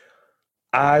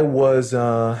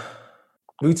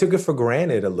 we took it for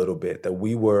granted a little bit that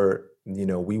we were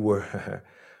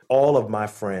all of my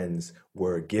friends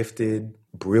were gifted,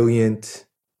 brilliant,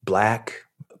 Black,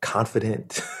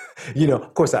 confident.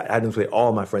 Of course, I didn't say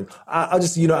all my friends. I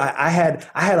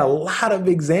had a lot of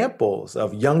examples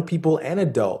of young people and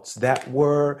adults that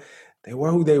were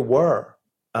who they were.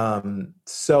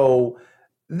 So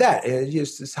that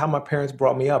is how my parents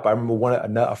brought me up. I remember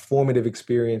a formative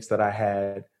experience that I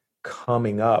had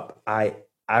coming up. I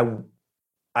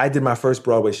did my first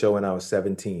Broadway show when I was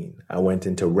 17. I went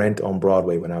into Rent on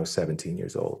Broadway when I was 17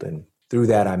 years old, and through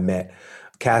that I met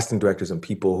casting directors and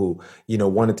people who,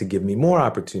 wanted to give me more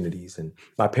opportunities. And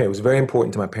it was very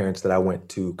important to my parents that I went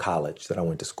to college, that I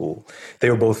went to school.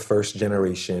 They were both first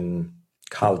generation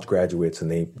college graduates, and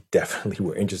they definitely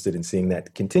were interested in seeing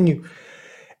that continue.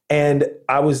 And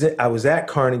I was at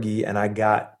Carnegie, and I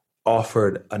got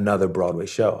offered another Broadway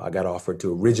show. I got offered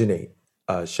to originate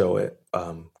a show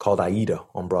called Aida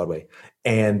on Broadway.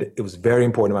 And it was very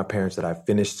important to my parents that I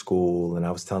finished school, and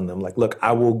I was telling them, like, look,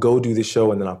 I will go do this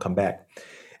show and then I'll come back.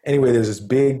 Anyway, there's this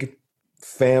big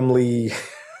family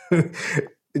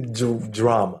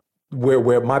drama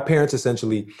where my parents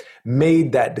essentially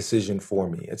made that decision for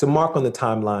me. It's a mark on the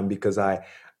timeline because I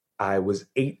was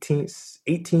 18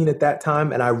 at that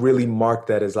time, and I really marked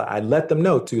that as, I let them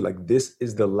know too, like, this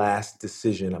is the last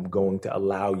decision I'm going to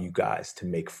allow you guys to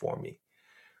make for me.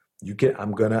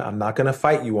 I'm not gonna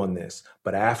fight you on this,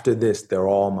 but after this, they're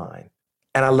all mine.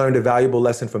 And I learned a valuable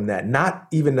lesson from that. Not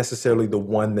even necessarily the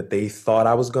one that they thought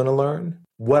I was gonna learn.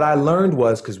 What I learned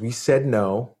was, because we said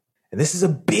no, and this is a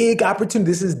big opportunity.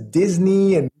 This is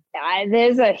Disney, and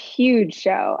there's a huge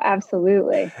show.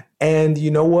 Absolutely. And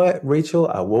you know what, Rachel?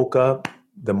 I woke up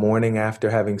the morning after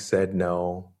having said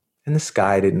no, and the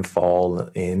sky didn't fall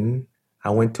in.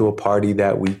 I went to a party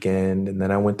that weekend, and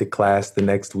then I went to class the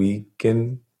next week,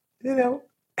 and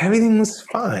everything was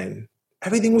fine.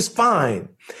 Everything was fine.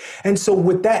 And so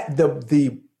with that,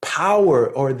 the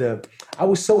power I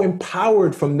was so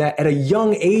empowered from that at a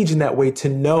young age in that way, to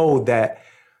know that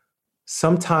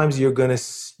sometimes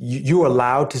you're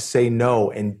allowed to say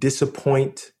no and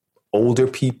disappoint older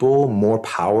people, more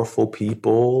powerful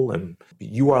people, and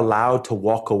you are allowed to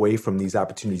walk away from these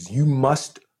opportunities. You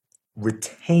must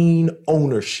retain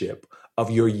ownership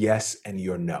of your yes and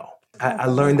your no. I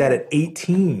learned that at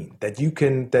 18, that you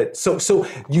can, so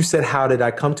you said, how did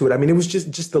I come to it? I mean, it was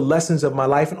just the lessons of my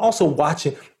life, and also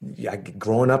watching,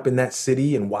 growing up in that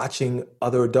city and watching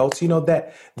other adults,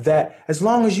 that as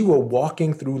long as you were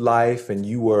walking through life and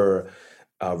you were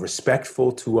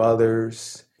respectful to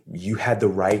others, you had the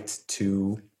right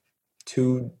to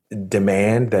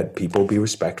demand that people be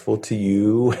respectful to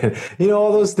you, and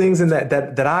all those things, and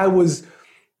that I was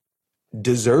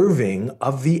deserving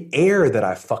of the air that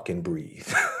I fucking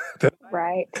breathe.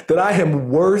 Right. That I am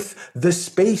worth the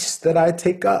space that I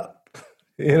take up,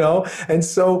 And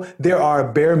so there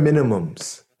are bare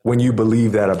minimums when you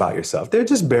believe that about yourself. They're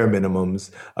just bare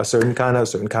minimums, a certain kind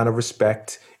of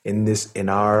respect in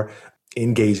our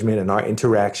engagement and our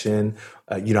interaction.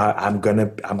 I'm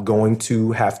going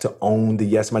to have to own the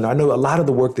yes man. I know a lot of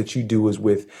the work that you do is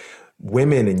with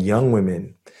women and young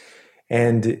women.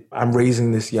 And I'm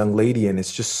raising this young lady, and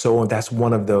it's just that's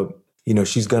one of the,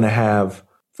 she's going to have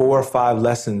 4 or 5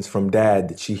 lessons from dad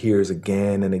that she hears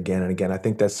again and again and again. I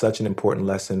think that's such an important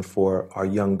lesson for our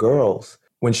young girls.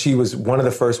 When she was, one of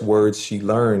the first words she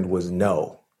learned was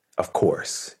no, of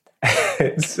course.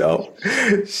 And so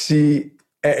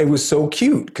it was so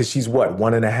cute because she's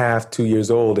 1.5, 2 years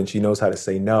old, and she knows how to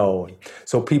say no.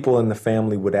 So people in the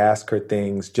family would ask her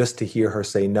things just to hear her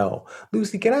say no.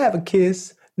 Lucy, can I have a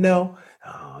kiss? No.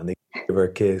 Oh, and they give her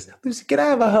a kiss. Lucy, can I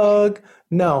have a hug?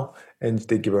 No. And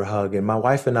they give her a hug. And my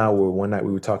wife and I one night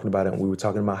we were talking about it, and we were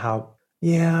talking about how,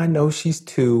 I know she's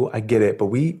 2, I get it, but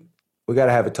we got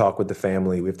to have a talk with the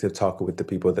family. We have to talk with the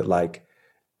people that,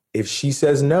 if she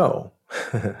says no,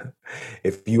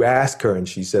 if you ask her and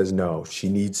she says no, she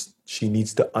needs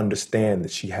to understand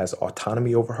that she has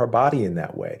autonomy over her body in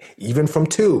that way, even from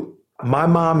 2. My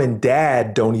mom and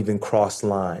dad don't even cross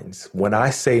lines. When I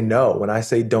say no, when I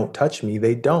say don't touch me,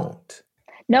 they don't.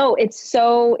 No, it's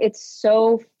so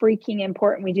freaking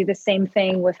important. We do the same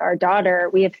thing with our daughter.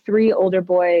 We have 3 older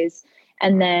boys,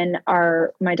 and then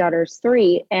my daughter's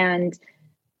 3. And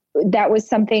that was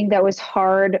something that was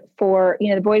hard for,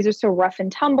 the boys are so rough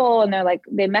and tumble, and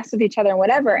they mess with each other and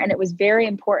whatever. And it was very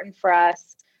important for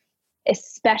us,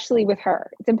 especially with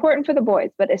her. It's important for the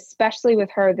boys, but especially with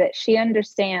her, that she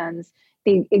understands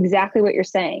exactly what you're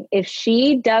saying. If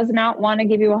she does not want to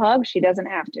give you a hug, she doesn't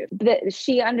have to. That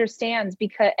she understands,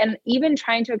 and even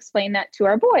trying to explain that to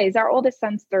our boys, our oldest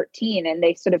son's 13, and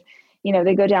they sort of,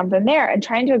 they go down from there, and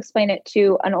trying to explain it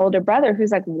to an older brother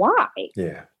who's like, why?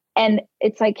 Yeah. And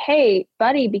it's like, hey,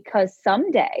 buddy, because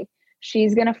someday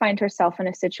she's going to find herself in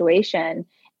a situation,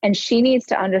 and she needs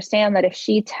to understand that if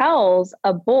she tells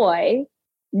a boy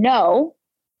no,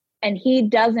 and he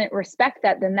doesn't respect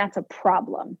that, then that's a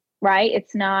problem, right?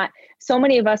 It's not, so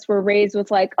many of us were raised with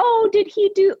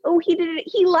he did it.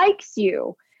 He likes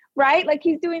you, right?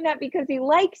 He's doing that because he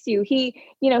likes you. He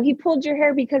pulled your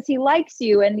hair because he likes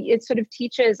you. And it sort of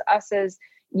teaches us as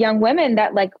young women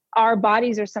that our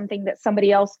bodies are something that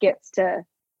somebody else gets to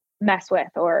mess with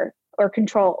or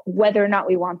control, whether or not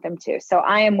we want them to. So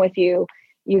I am with you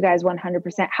guys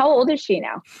 100%. How old is she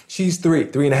now? She's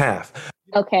 3.5.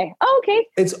 Okay. Oh, okay.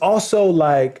 It's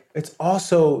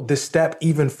also the step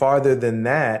even farther than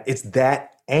that. It's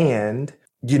that, and,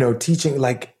 teaching,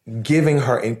 giving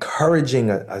her, encouraging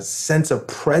a sense of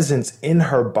presence in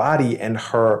her body and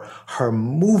her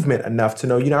movement enough to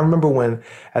know, I remember when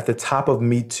at the top of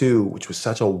Me Too, which was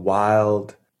such a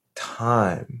wild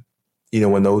time,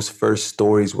 when those first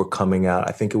stories were coming out,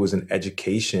 I think it was an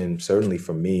education, certainly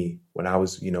for me, when I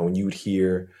was, when you would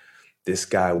hear this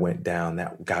guy went down,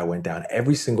 that guy went down,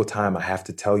 every single time, I have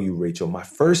to tell you, Rachel, my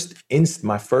first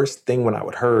thing when I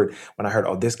heard,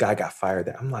 oh, this guy got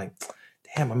fired, I'm like,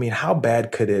 damn, I mean, how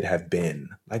bad could it have been?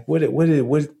 What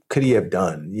could he have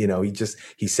done?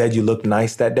 He said you looked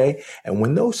nice that day. And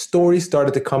when those stories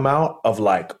started to come out of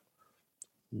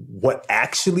what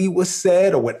actually was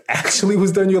said or what actually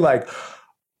was done, you're like,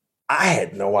 I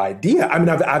had no idea. I mean,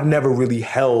 I've never really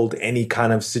held any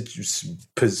kind of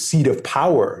seat of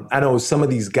power. I know some of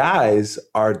these guys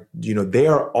are, they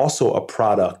are also a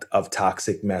product of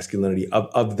toxic masculinity,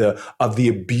 of the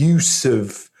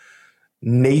abusive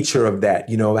nature of that,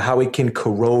 how it can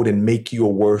corrode and make you a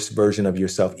worse version of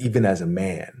yourself, even as a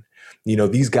man.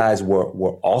 These guys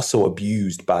were also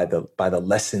abused by the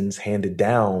lessons handed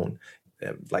down,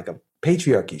 like a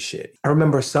patriarchy shit. I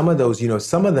remember some of those,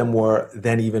 some of them were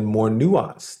then even more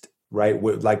nuanced, right?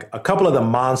 A couple of the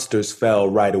monsters fell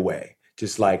right away,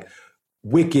 just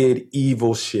wicked,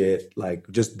 evil shit,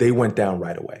 just they went down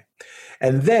right away.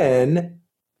 And then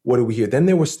what do we hear? Then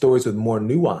there were stories with more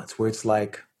nuance where it's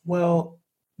like, well,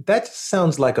 that just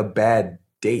sounds like a bad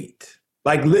date.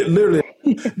 Like literally,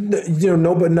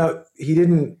 no, he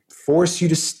didn't force you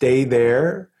to stay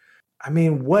there. I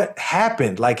mean, what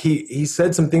happened? Like he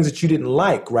said some things that you didn't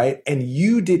like, right? And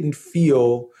you didn't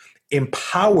feel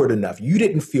empowered enough. You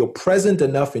didn't feel present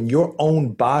enough in your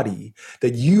own body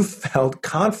that you felt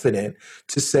confident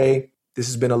to say, this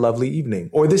has been a lovely evening,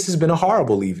 or this has been a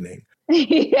horrible evening.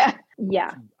 Yeah.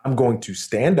 Yeah. I'm going to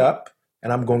stand up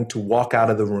and I'm going to walk out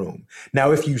of the room.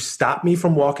 Now, if you stop me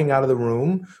from walking out of the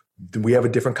room, we have a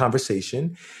different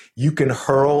conversation. You can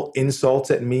hurl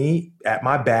insults at me, at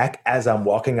my back as I'm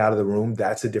walking out of the room.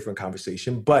 That's a different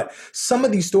conversation. But some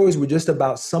of these stories were just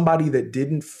about somebody that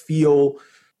didn't feel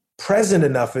present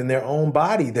enough in their own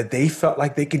body that they felt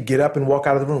like they could get up and walk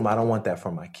out of the room. I don't want that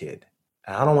for my kid.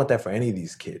 I don't want that for any of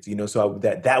these kids, so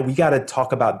that we got to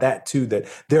talk about that too, that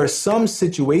there are some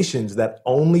situations that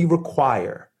only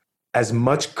require as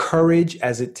much courage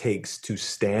as it takes to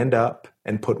stand up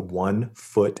and put one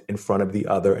foot in front of the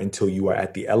other until you are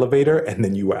at the elevator and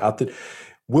then you are out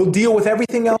we'll deal with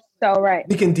everything else. So right.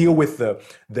 We can deal with the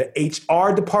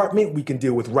HR department. We can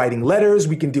deal with writing letters.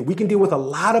 We can deal with a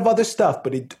lot of other stuff.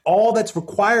 But all that's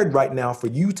required right now for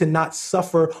you to not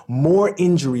suffer more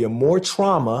injury or more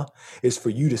trauma is for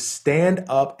you to stand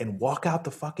up and walk out the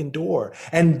fucking door.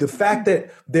 And the fact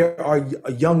that there are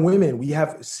young women, we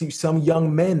see some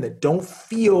young men that don't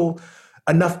feel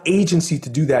enough agency to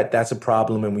do that. That's a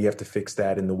problem, and we have to fix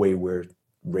that in the way we're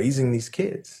raising these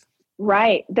kids.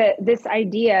 Right. This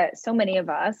idea, so many of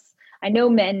us, I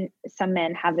know some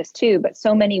men have this too, but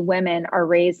so many women are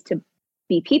raised to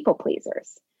be people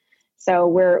pleasers. So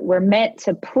we're meant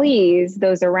to please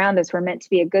those around us. We're meant to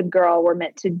be a good girl. We're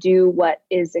meant to do what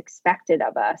is expected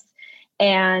of us.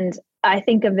 And I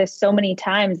think of this so many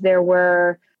times. There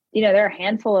are a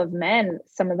handful of men,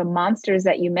 some of the monsters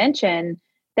that you mentioned,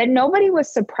 that nobody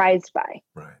was surprised by.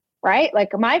 Right? Like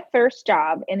my first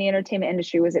job in the entertainment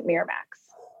industry was at Miramax.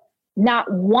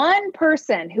 Not one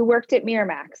person who worked at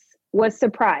Miramax was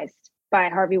surprised by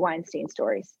Harvey Weinstein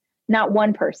stories. Not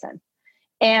one person.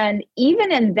 And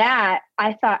even in that,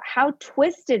 I thought, how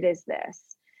twisted is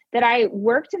this? That I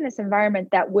worked in this environment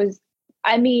that was,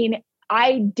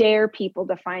 I dare people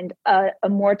to find a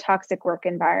more toxic work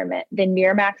environment than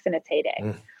Miramax in its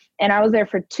heyday. And I was there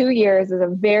for 2 years as a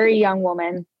very young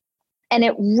woman. And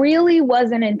it really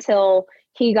wasn't until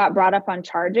he got brought up on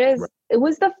charges. It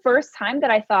was the first time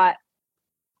that I thought,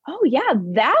 oh yeah,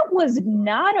 that was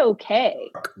not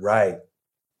okay. Right.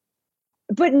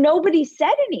 But nobody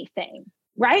said anything,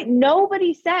 right?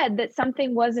 Nobody said that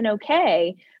something wasn't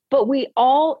okay. But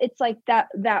it's like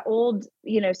that old,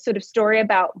 sort of story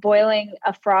about boiling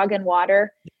a frog in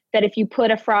water, that if you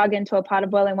put a frog into a pot of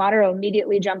boiling water, it'll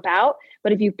immediately jump out.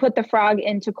 But if you put the frog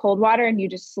into cold water and you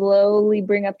just slowly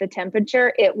bring up the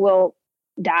temperature, it will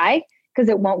die because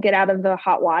it won't get out of the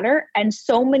hot water. And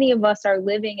so many of us are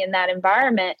living in that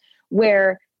environment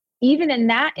where even in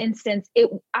that instance,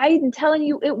 I'm telling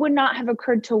you, it would not have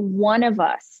occurred to one of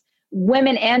us,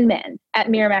 women and men at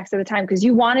Miramax at the time, because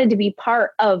you wanted to be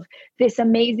part of this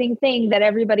amazing thing that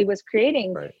everybody was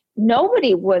creating. Right.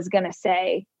 Nobody was going to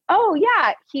say, oh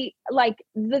yeah,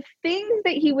 the things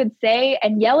that he would say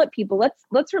and yell at people,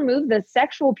 let's remove the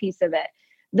sexual piece of it.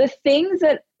 The things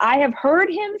that I have heard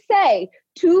him say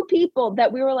to people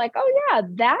that we were like, oh yeah,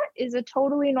 that is a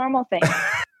totally normal thing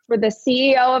for the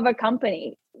CEO of a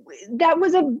company. That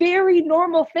was a very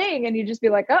normal thing. And you just be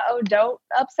like, uh-oh, don't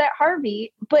upset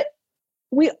Harvey. But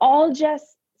we all just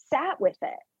sat with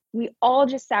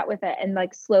it. And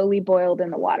like slowly boiled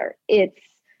in the water.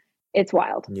 It's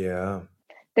wild. Yeah.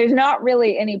 There's not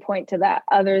really any point to that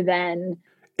other than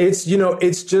it's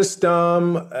just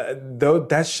though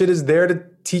that shit is there to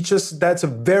teach us. That's a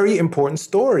very important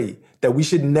story that we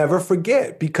should never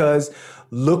forget, because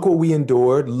look what we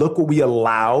endured, look what we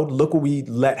allowed, look what we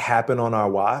let happen on our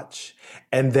watch.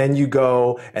 And then you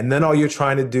go, and then all you're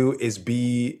trying to do is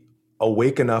be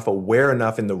awake enough, aware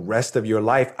enough in the rest of your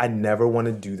life. I never want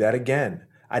to do that again.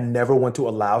 I never want to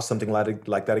allow something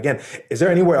like that again. Is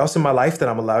there anywhere else in my life that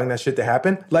I'm allowing that shit to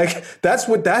happen? Like that's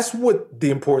what the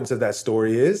importance of that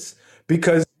story is,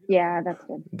 because yeah, that's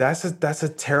good. That's a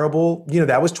terrible,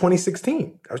 that was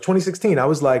 2016. I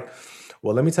was like,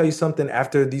 well, let me tell you something.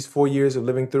 After these 4 years of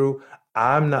living through,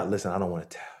 I don't want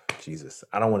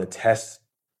to test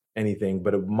anything,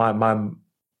 but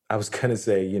I was going to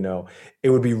say, it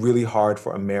would be really hard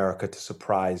for America to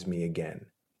surprise me again.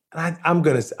 And I'm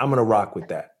going to rock with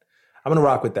that.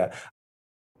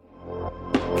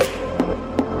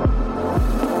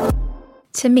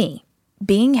 To me,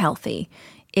 being healthy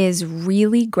is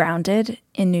really grounded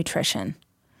in nutrition.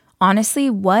 Honestly,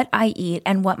 what I eat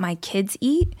and what my kids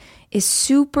eat is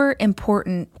super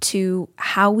important to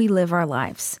how we live our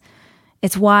lives.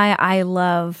 It's why I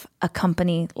love a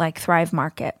company like Thrive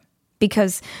Market,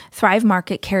 because Thrive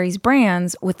Market carries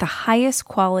brands with the highest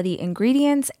quality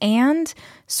ingredients and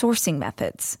sourcing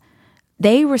methods.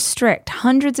 They restrict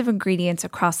hundreds of ingredients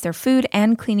across their food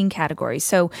and cleaning categories.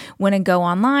 So when I go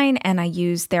online and I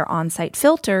use their on-site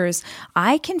filters,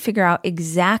 I can figure out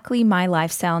exactly my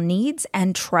lifestyle needs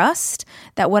and trust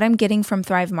that what I'm getting from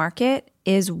Thrive Market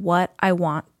is what I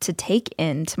want to take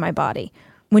into my body.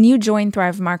 When you join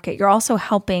Thrive Market, you're also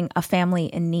helping a family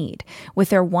in need with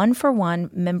their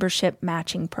 1-for-1 membership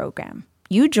matching program.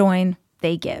 You join,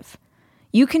 they give.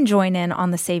 You can join in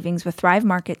on the savings with Thrive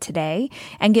Market today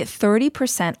and get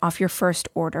 30% off your first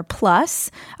order,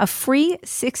 plus a free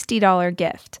 $60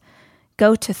 gift.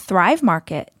 Go to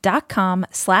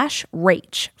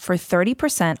thrivemarket.com/rach for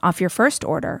 30% off your first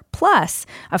order, plus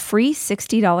a free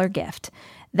 $60 gift.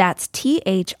 That's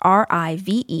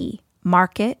THRIVE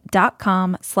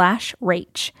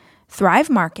market.com/rach.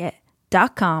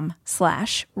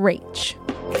 thrivemarket.com/rach.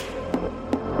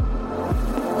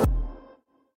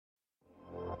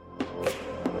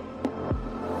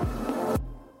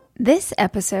 This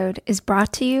episode is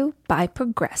brought to you by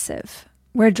Progressive,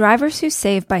 where drivers who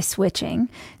save by switching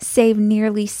save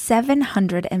nearly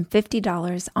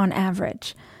 $750 on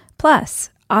average. Plus,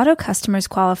 auto customers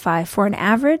qualify for an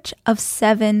average of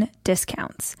 7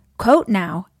 discounts. Quote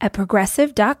now at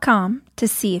progressive.com to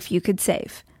see if you could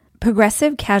save.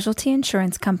 Progressive Casualty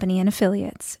Insurance Company and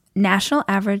Affiliates. National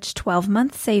average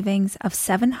 12-month savings of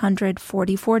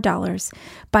 $744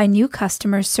 by new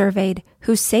customers surveyed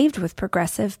who saved with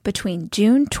Progressive between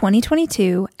June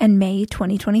 2022 and May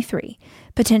 2023.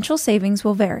 Potential savings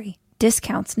will vary.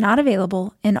 Discounts not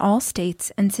available in all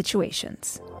states and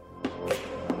situations.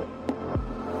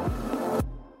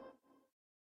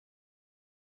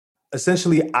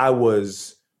 Essentially, I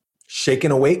was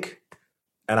shaken awake,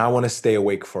 and I want to stay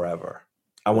awake forever.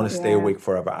 I want to stay awake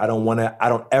forever. I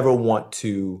don't ever want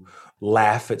to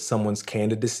laugh at someone's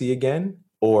candidacy again,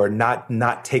 or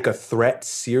not take a threat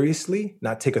seriously,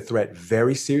 not take a threat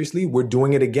very seriously. We're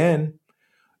doing it again.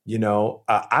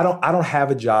 I don't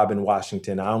have a job in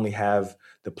Washington. I only have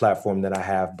the platform that I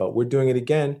have, but we're doing it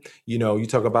again. You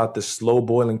talk about the slow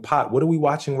boiling pot. What are we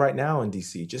watching right now in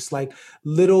DC? Just like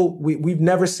we've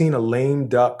never seen a lame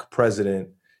duck president,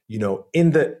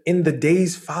 in the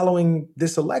days following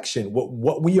this election.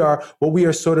 What we are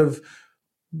sort of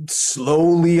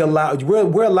slowly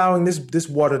we're allowing this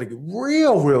water to get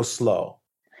real slow.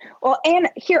 Well, and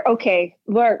here, okay,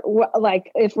 we're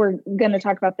like, if we're going to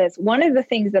talk about this, one of the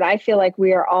things that I feel like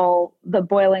we are all the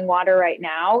boiling water right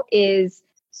now is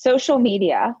social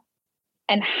media,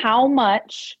 and how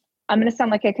much, I'm going to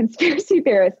sound like a conspiracy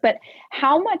theorist, but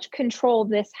how much control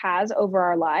this has over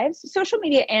our lives, social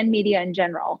media and media in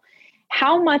general,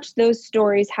 how much those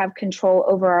stories have control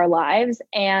over our lives,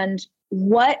 and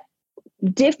what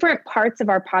different parts of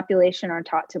our population are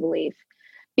taught to believe.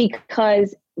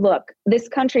 Because look, this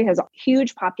country has a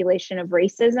huge population of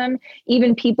racism.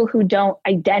 Even people who don't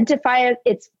identify it,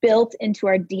 it's built into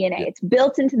our DNA. It's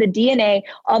built into the DNA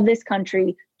of this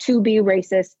country to be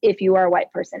racist if you are a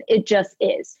white person. It just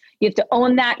is. You have to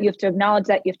own that. You have to acknowledge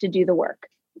that. You have to do the work.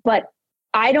 But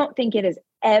I don't think it has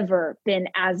ever been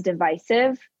as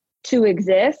divisive to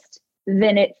exist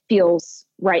than it feels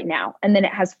right now, and than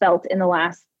it has felt in the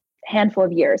last handful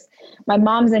of years. My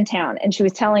mom's in town, and she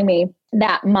was telling me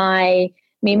that my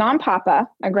mom, papa,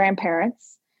 my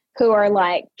grandparents, who are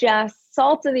like just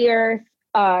salt of the earth,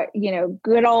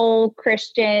 good old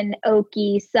Christian,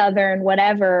 Okie, Southern,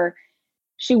 whatever.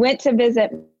 She went to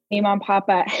visit me, mom,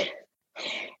 papa,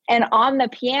 and on the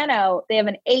piano, they have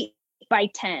an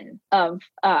 8x10 of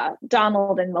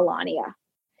Donald and Melania.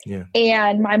 Yeah.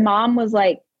 And my mom was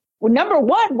like, well, number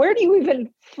one, where do you even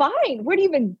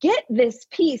get this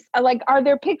piece? Like, are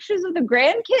there pictures of the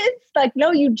grandkids? Like,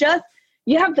 no, you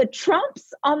have the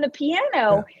Trumps on the piano.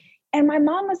 Yeah. And my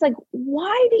mom was like,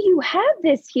 why do you have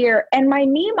this here? And my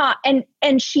Nima,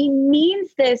 and she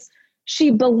means this,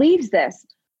 she believes this.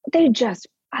 They just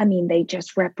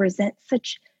represent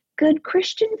such good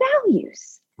Christian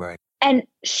values. Right. And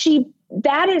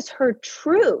that is her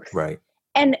truth. Right.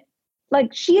 And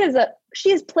like, she has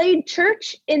played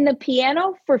church in the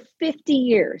piano for 50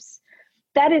 years.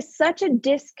 That is such a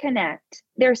disconnect.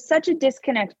 There's such a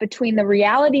disconnect between the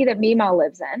reality that Mima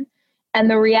lives in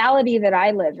and the reality that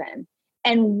I live in,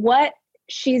 and what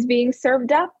she's being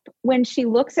served up when she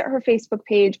looks at her Facebook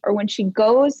page or when she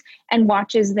goes and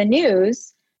watches the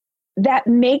news, that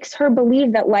makes her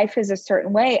believe that life is a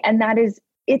certain way. And that is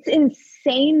it's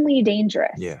insanely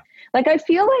dangerous. Yeah. Like, I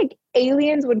feel like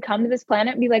aliens would come to this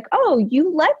planet and be like, oh,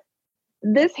 you let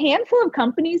this handful of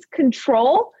companies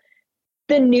control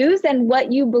the news and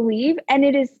what you believe. And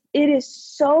it is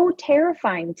so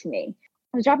terrifying to me.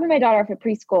 I was dropping my daughter off at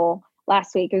preschool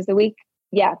last week. It was the week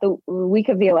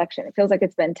of the election. It feels like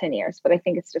it's been 10 years, but I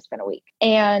think it's just been a week.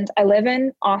 And I live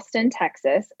in Austin,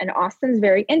 Texas, and Austin's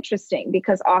very interesting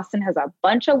because Austin has a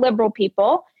bunch of liberal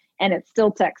people and it's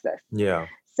still Texas. Yeah.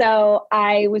 So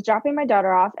I was dropping my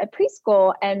daughter off at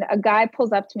preschool and a guy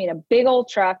pulls up to me in a big old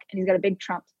truck and he's got a big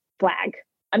Trump flag.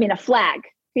 I mean, a flag.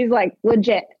 He's like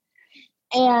legit.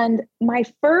 And my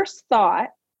first thought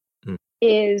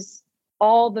is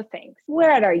all the things.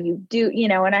 What are you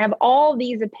and I have all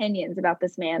these opinions about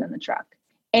this man in the truck.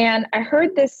 And I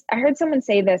heard someone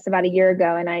say this about a year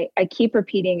ago, and I keep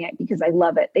repeating it because I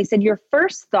love it. They said, your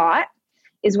first thought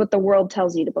is what the world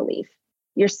tells you to believe.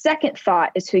 Your second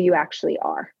thought is who you actually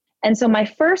are. And so my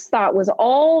first thought was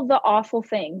all the awful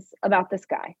things about this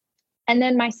guy. And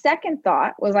then my second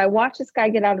thought was I watched this guy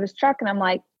get out of his truck and I'm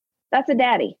like, that's a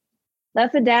daddy.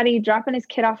 That's a daddy dropping his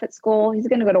kid off at school. He's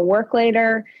going to go to work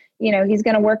later. He's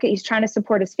going to work. He's trying to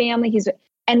support his family.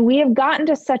 And we have gotten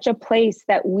to such a place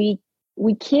that we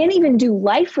can't even do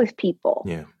life with people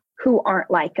who aren't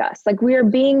like us. Like, we are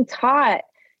being taught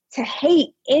to hate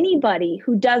anybody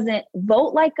who doesn't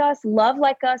vote like us, love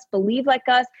like us, believe like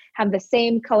us, have the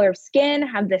same color of skin,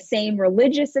 have the same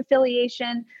religious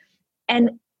affiliation.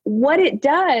 And what it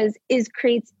does is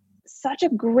creates such a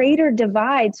greater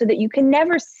divide so that you can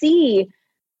never see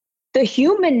the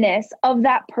humanness of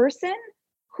that person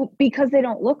because they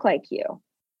don't look like you.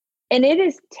 And it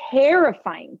is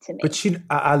terrifying to me. But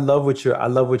I love what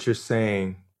you're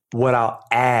saying. What I'll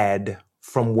add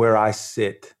from where I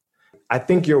sit, I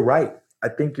think you're right.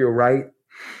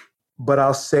 But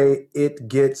I'll say it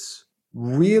gets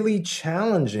really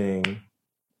challenging.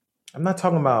 I'm not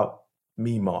talking about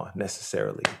Meemaw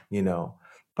necessarily,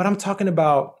 but I'm talking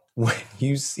about when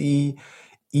you see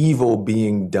evil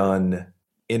being done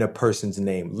in a person's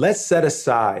name. Let's set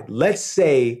aside, let's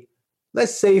say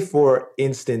for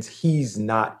instance, he's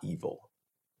not evil.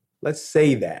 Let's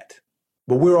say that.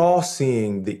 But we're all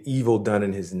seeing the evil done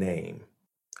in his name.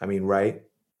 I mean, right?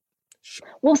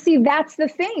 Well, see, that's the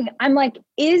thing. I'm like,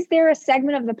 is there a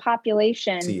segment of the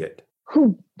population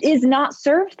who is not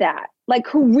served that? Like,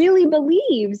 who really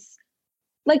believes?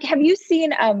 Like, have you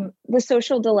seen The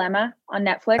Social Dilemma on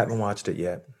Netflix? I haven't watched it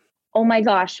yet. Oh my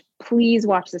gosh, please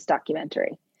watch this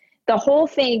documentary. The whole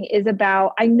thing is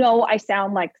about, I know I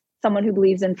sound like someone who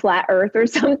believes in flat earth or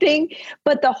something,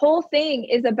 but the whole thing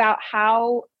is about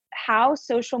how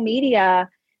social media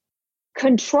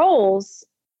controls,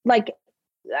 like,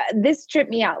 this tripped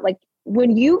me out. Like,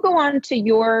 when you go on to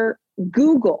your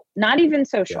Google, not even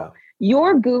social,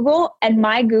 your Google and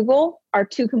my Google are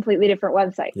two completely different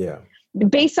websites. Yeah.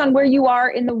 Based on where you are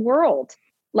in the world.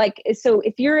 Like, so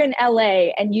if you're in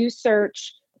LA and you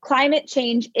search climate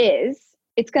change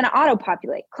it's going to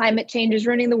auto-populate. Climate change is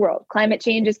ruining the world. Climate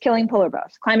change is killing polar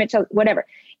bears. Climate change, whatever.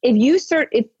 If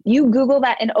you Google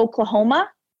that in Oklahoma,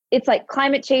 it's like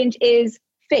climate change is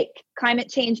fake. Climate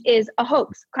change is a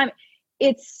hoax.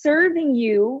 It's serving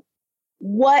you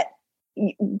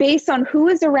based on who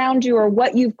is around you or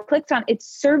what you've clicked on, it's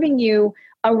serving you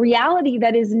a reality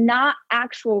that is not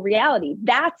actual reality.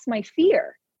 That's my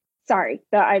fear. Sorry,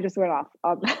 I just went off.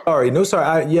 Sorry.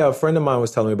 A friend of mine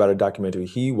was telling me about a documentary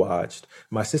he watched,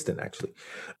 my assistant actually,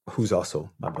 who's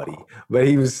also my buddy. But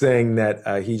he was saying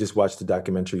that he just watched a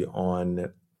documentary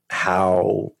on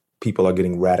how people are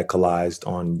getting radicalized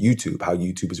on YouTube, how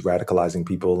YouTube is radicalizing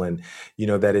people. And,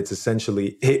 that it's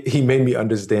essentially, he made me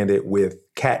understand it with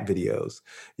cat videos.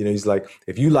 He's like,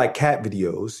 if you like cat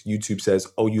videos, YouTube says,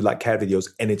 oh, you like cat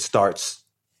videos, and it starts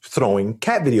throwing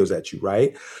cat videos at you,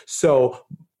 right? So,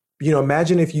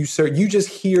 imagine if you just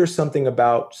hear something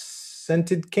about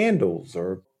scented candles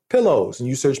or pillows and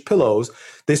you search pillows,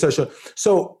 they search.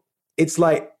 So it's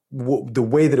like the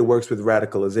way that it works with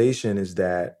radicalization is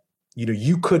that,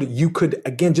 you could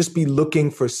again, just be looking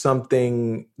for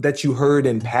something that you heard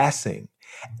in passing.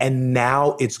 And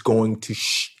now it's going to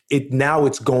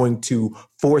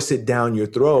force it down your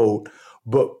throat.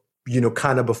 But,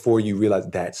 kind of before you realize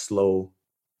that slow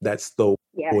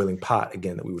boiling pot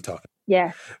again that we were talking.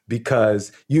 Yeah.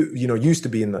 Because used to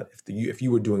be if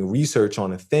you were doing research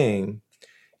on a thing,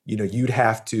 you'd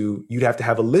have to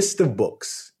have a list of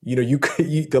books.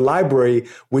 The library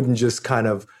wouldn't just kind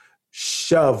of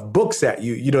shove books at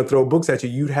you, throw books at you.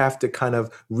 You'd have to kind of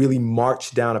really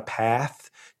march down a path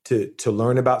to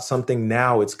learn about something.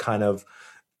 Now it's kind of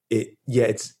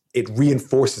it's it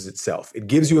reinforces itself. It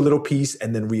gives you a little piece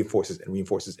and then reinforces and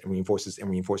reinforces and reinforces and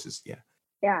reinforces. Yeah.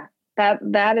 Yeah.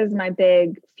 That is my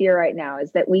big fear right now,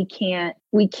 is that we can't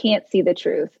see the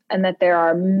truth, and that there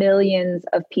are millions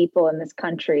of people in this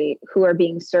country who are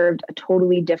being served a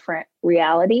totally different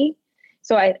reality.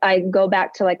 So I go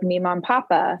back to like me, mom,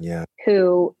 papa,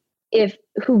 who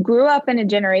grew up in a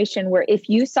generation where if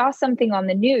you saw something on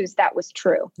the news, that was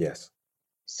true. Yes.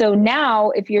 So now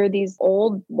if you're these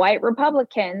old white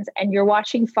Republicans and you're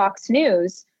watching Fox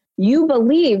News, you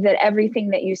believe that everything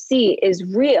that you see is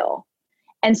real.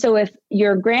 And so if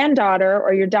your granddaughter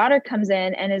or your daughter comes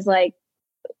in and is like,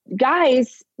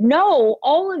 guys, no,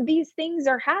 all of these things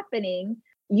are happening,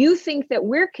 you think that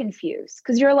we're confused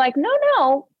because you're like,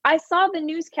 no, I saw the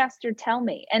newscaster tell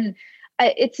me. And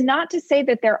it's not to say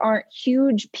that there aren't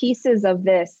huge pieces of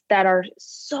this that are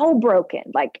so broken,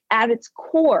 like at its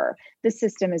core, the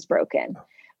system is broken.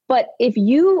 But if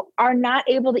you are not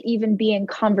able to even be in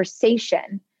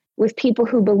conversation with people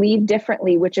who believe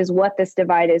differently, which is what this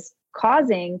divide is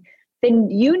causing, then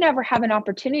you never have an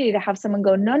opportunity to have someone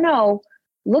go, no,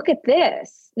 look at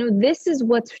this. No, this is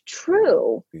what's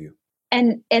true.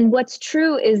 And what's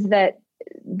true is that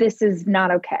this is not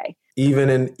okay. Even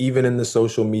in the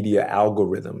social media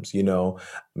algorithms,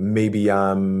 maybe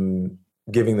I'm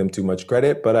giving them too much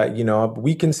credit, but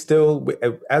we can still,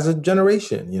 as a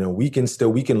generation, we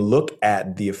can look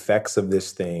at the effects of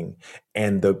this thing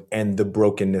and the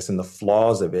brokenness and the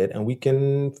flaws of it, and we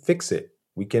can fix it.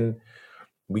 We can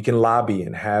lobby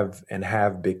and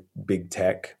have big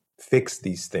tech fix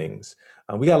these things.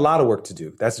 We got a lot of work to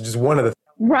do. That's just one of the.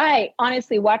 Right.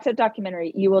 Honestly, watch that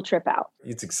documentary. You will trip out.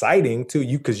 It's exciting too,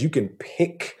 because you can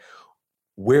pick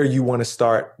where you want to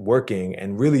start working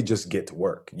and really just get to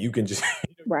work. You can just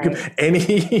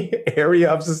any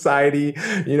area of society,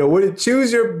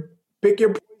 pick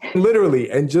your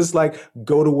literally, and just like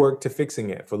go to work to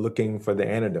fixing it, for looking for the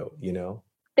antidote,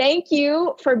 Thank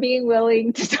you for being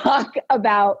willing to talk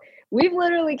about, we've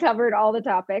literally covered all the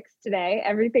topics today,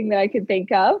 everything that I could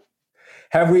think of.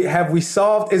 Have we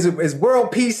solved, is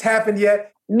world peace happened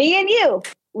yet? Me and you,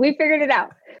 we figured it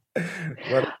out.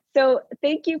 So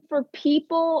thank you for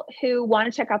people who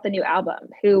want to check out the new album,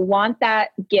 who want that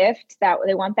gift, that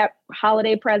they want that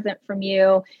holiday present from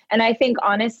you. And I think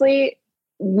honestly,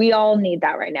 we all need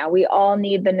that right now. We all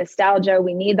need the nostalgia.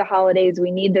 We need the holidays.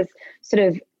 We need this sort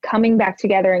of coming back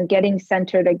together and getting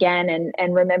centered again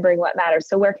and remembering what matters.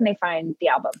 So where can they find the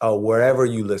album? Oh, wherever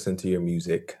you listen to your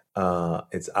music.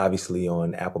 It's obviously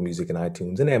on Apple Music and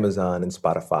iTunes and Amazon and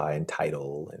Spotify and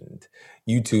Tidal and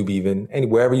YouTube even. And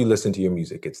wherever you listen to your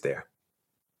music, it's there.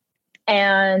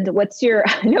 And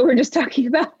I know we're just talking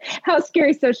about how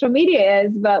scary social media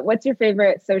is, but what's your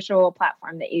favorite social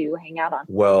platform that you hang out on?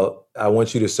 Well, I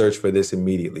want you to search for this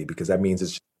immediately, because that means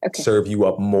it's serve you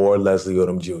up more Leslie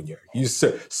Odom Jr. You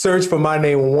search for my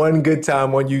name one good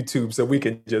time on YouTube so we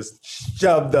can just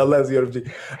shove the Leslie Odom Jr.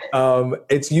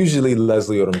 It's usually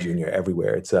Leslie Odom Jr.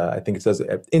 everywhere. It's I think it says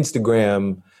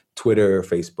Instagram, Twitter,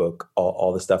 Facebook,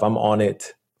 all the stuff. I'm on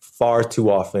it far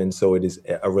too often, so it is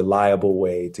a reliable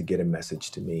way to get a message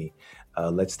to me.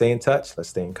 Let's stay in touch. Let's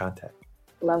stay in contact.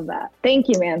 Love that. Thank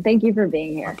you, man. Thank you for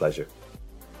being here. My pleasure.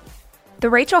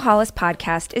 The Rachel Hollis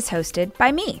podcast is hosted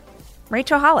by me,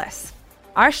 Rachel Hollis.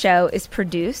 Our show is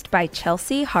produced by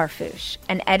Chelsea Harfouche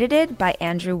and edited by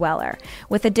Andrew Weller,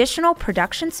 with additional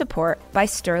production support by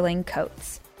Sterling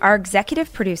Coates. Our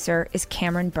executive producer is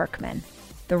Cameron Berkman.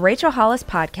 The Rachel Hollis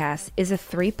podcast is a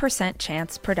 3%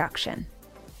 Chance production.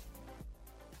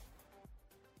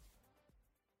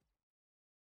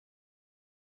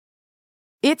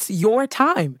 It's your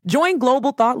time. Join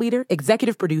global thought leader,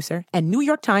 executive producer, and New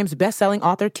York Times bestselling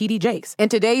author T.D. Jakes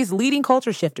and today's leading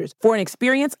culture shifters for an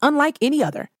experience unlike any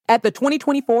other. At the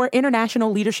 2024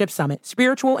 International Leadership Summit,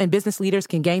 spiritual and business leaders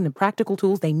can gain the practical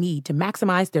tools they need to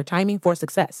maximize their timing for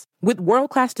success. With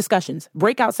world-class discussions,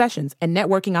 breakout sessions, and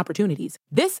networking opportunities,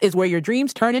 this is where your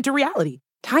dreams turn into reality.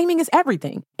 Timing is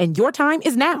everything, and your time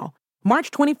is now. March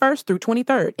 21st through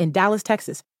 23rd in Dallas,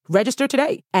 Texas. Register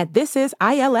today at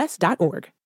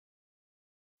thisisils.org.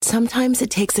 Sometimes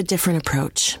it takes a different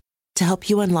approach to help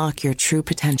you unlock your true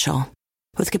potential.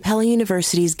 With Capella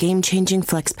University's game-changing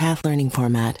FlexPath learning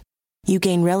format, you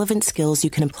gain relevant skills you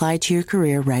can apply to your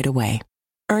career right away.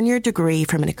 Earn your degree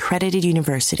from an accredited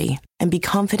university and be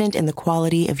confident in the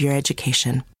quality of your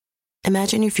education.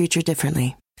 Imagine your future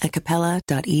differently at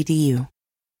capella.edu.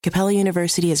 Capella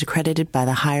University is accredited by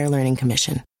the Higher Learning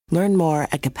Commission. Learn more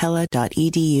at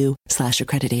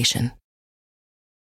capella.edu/accreditation.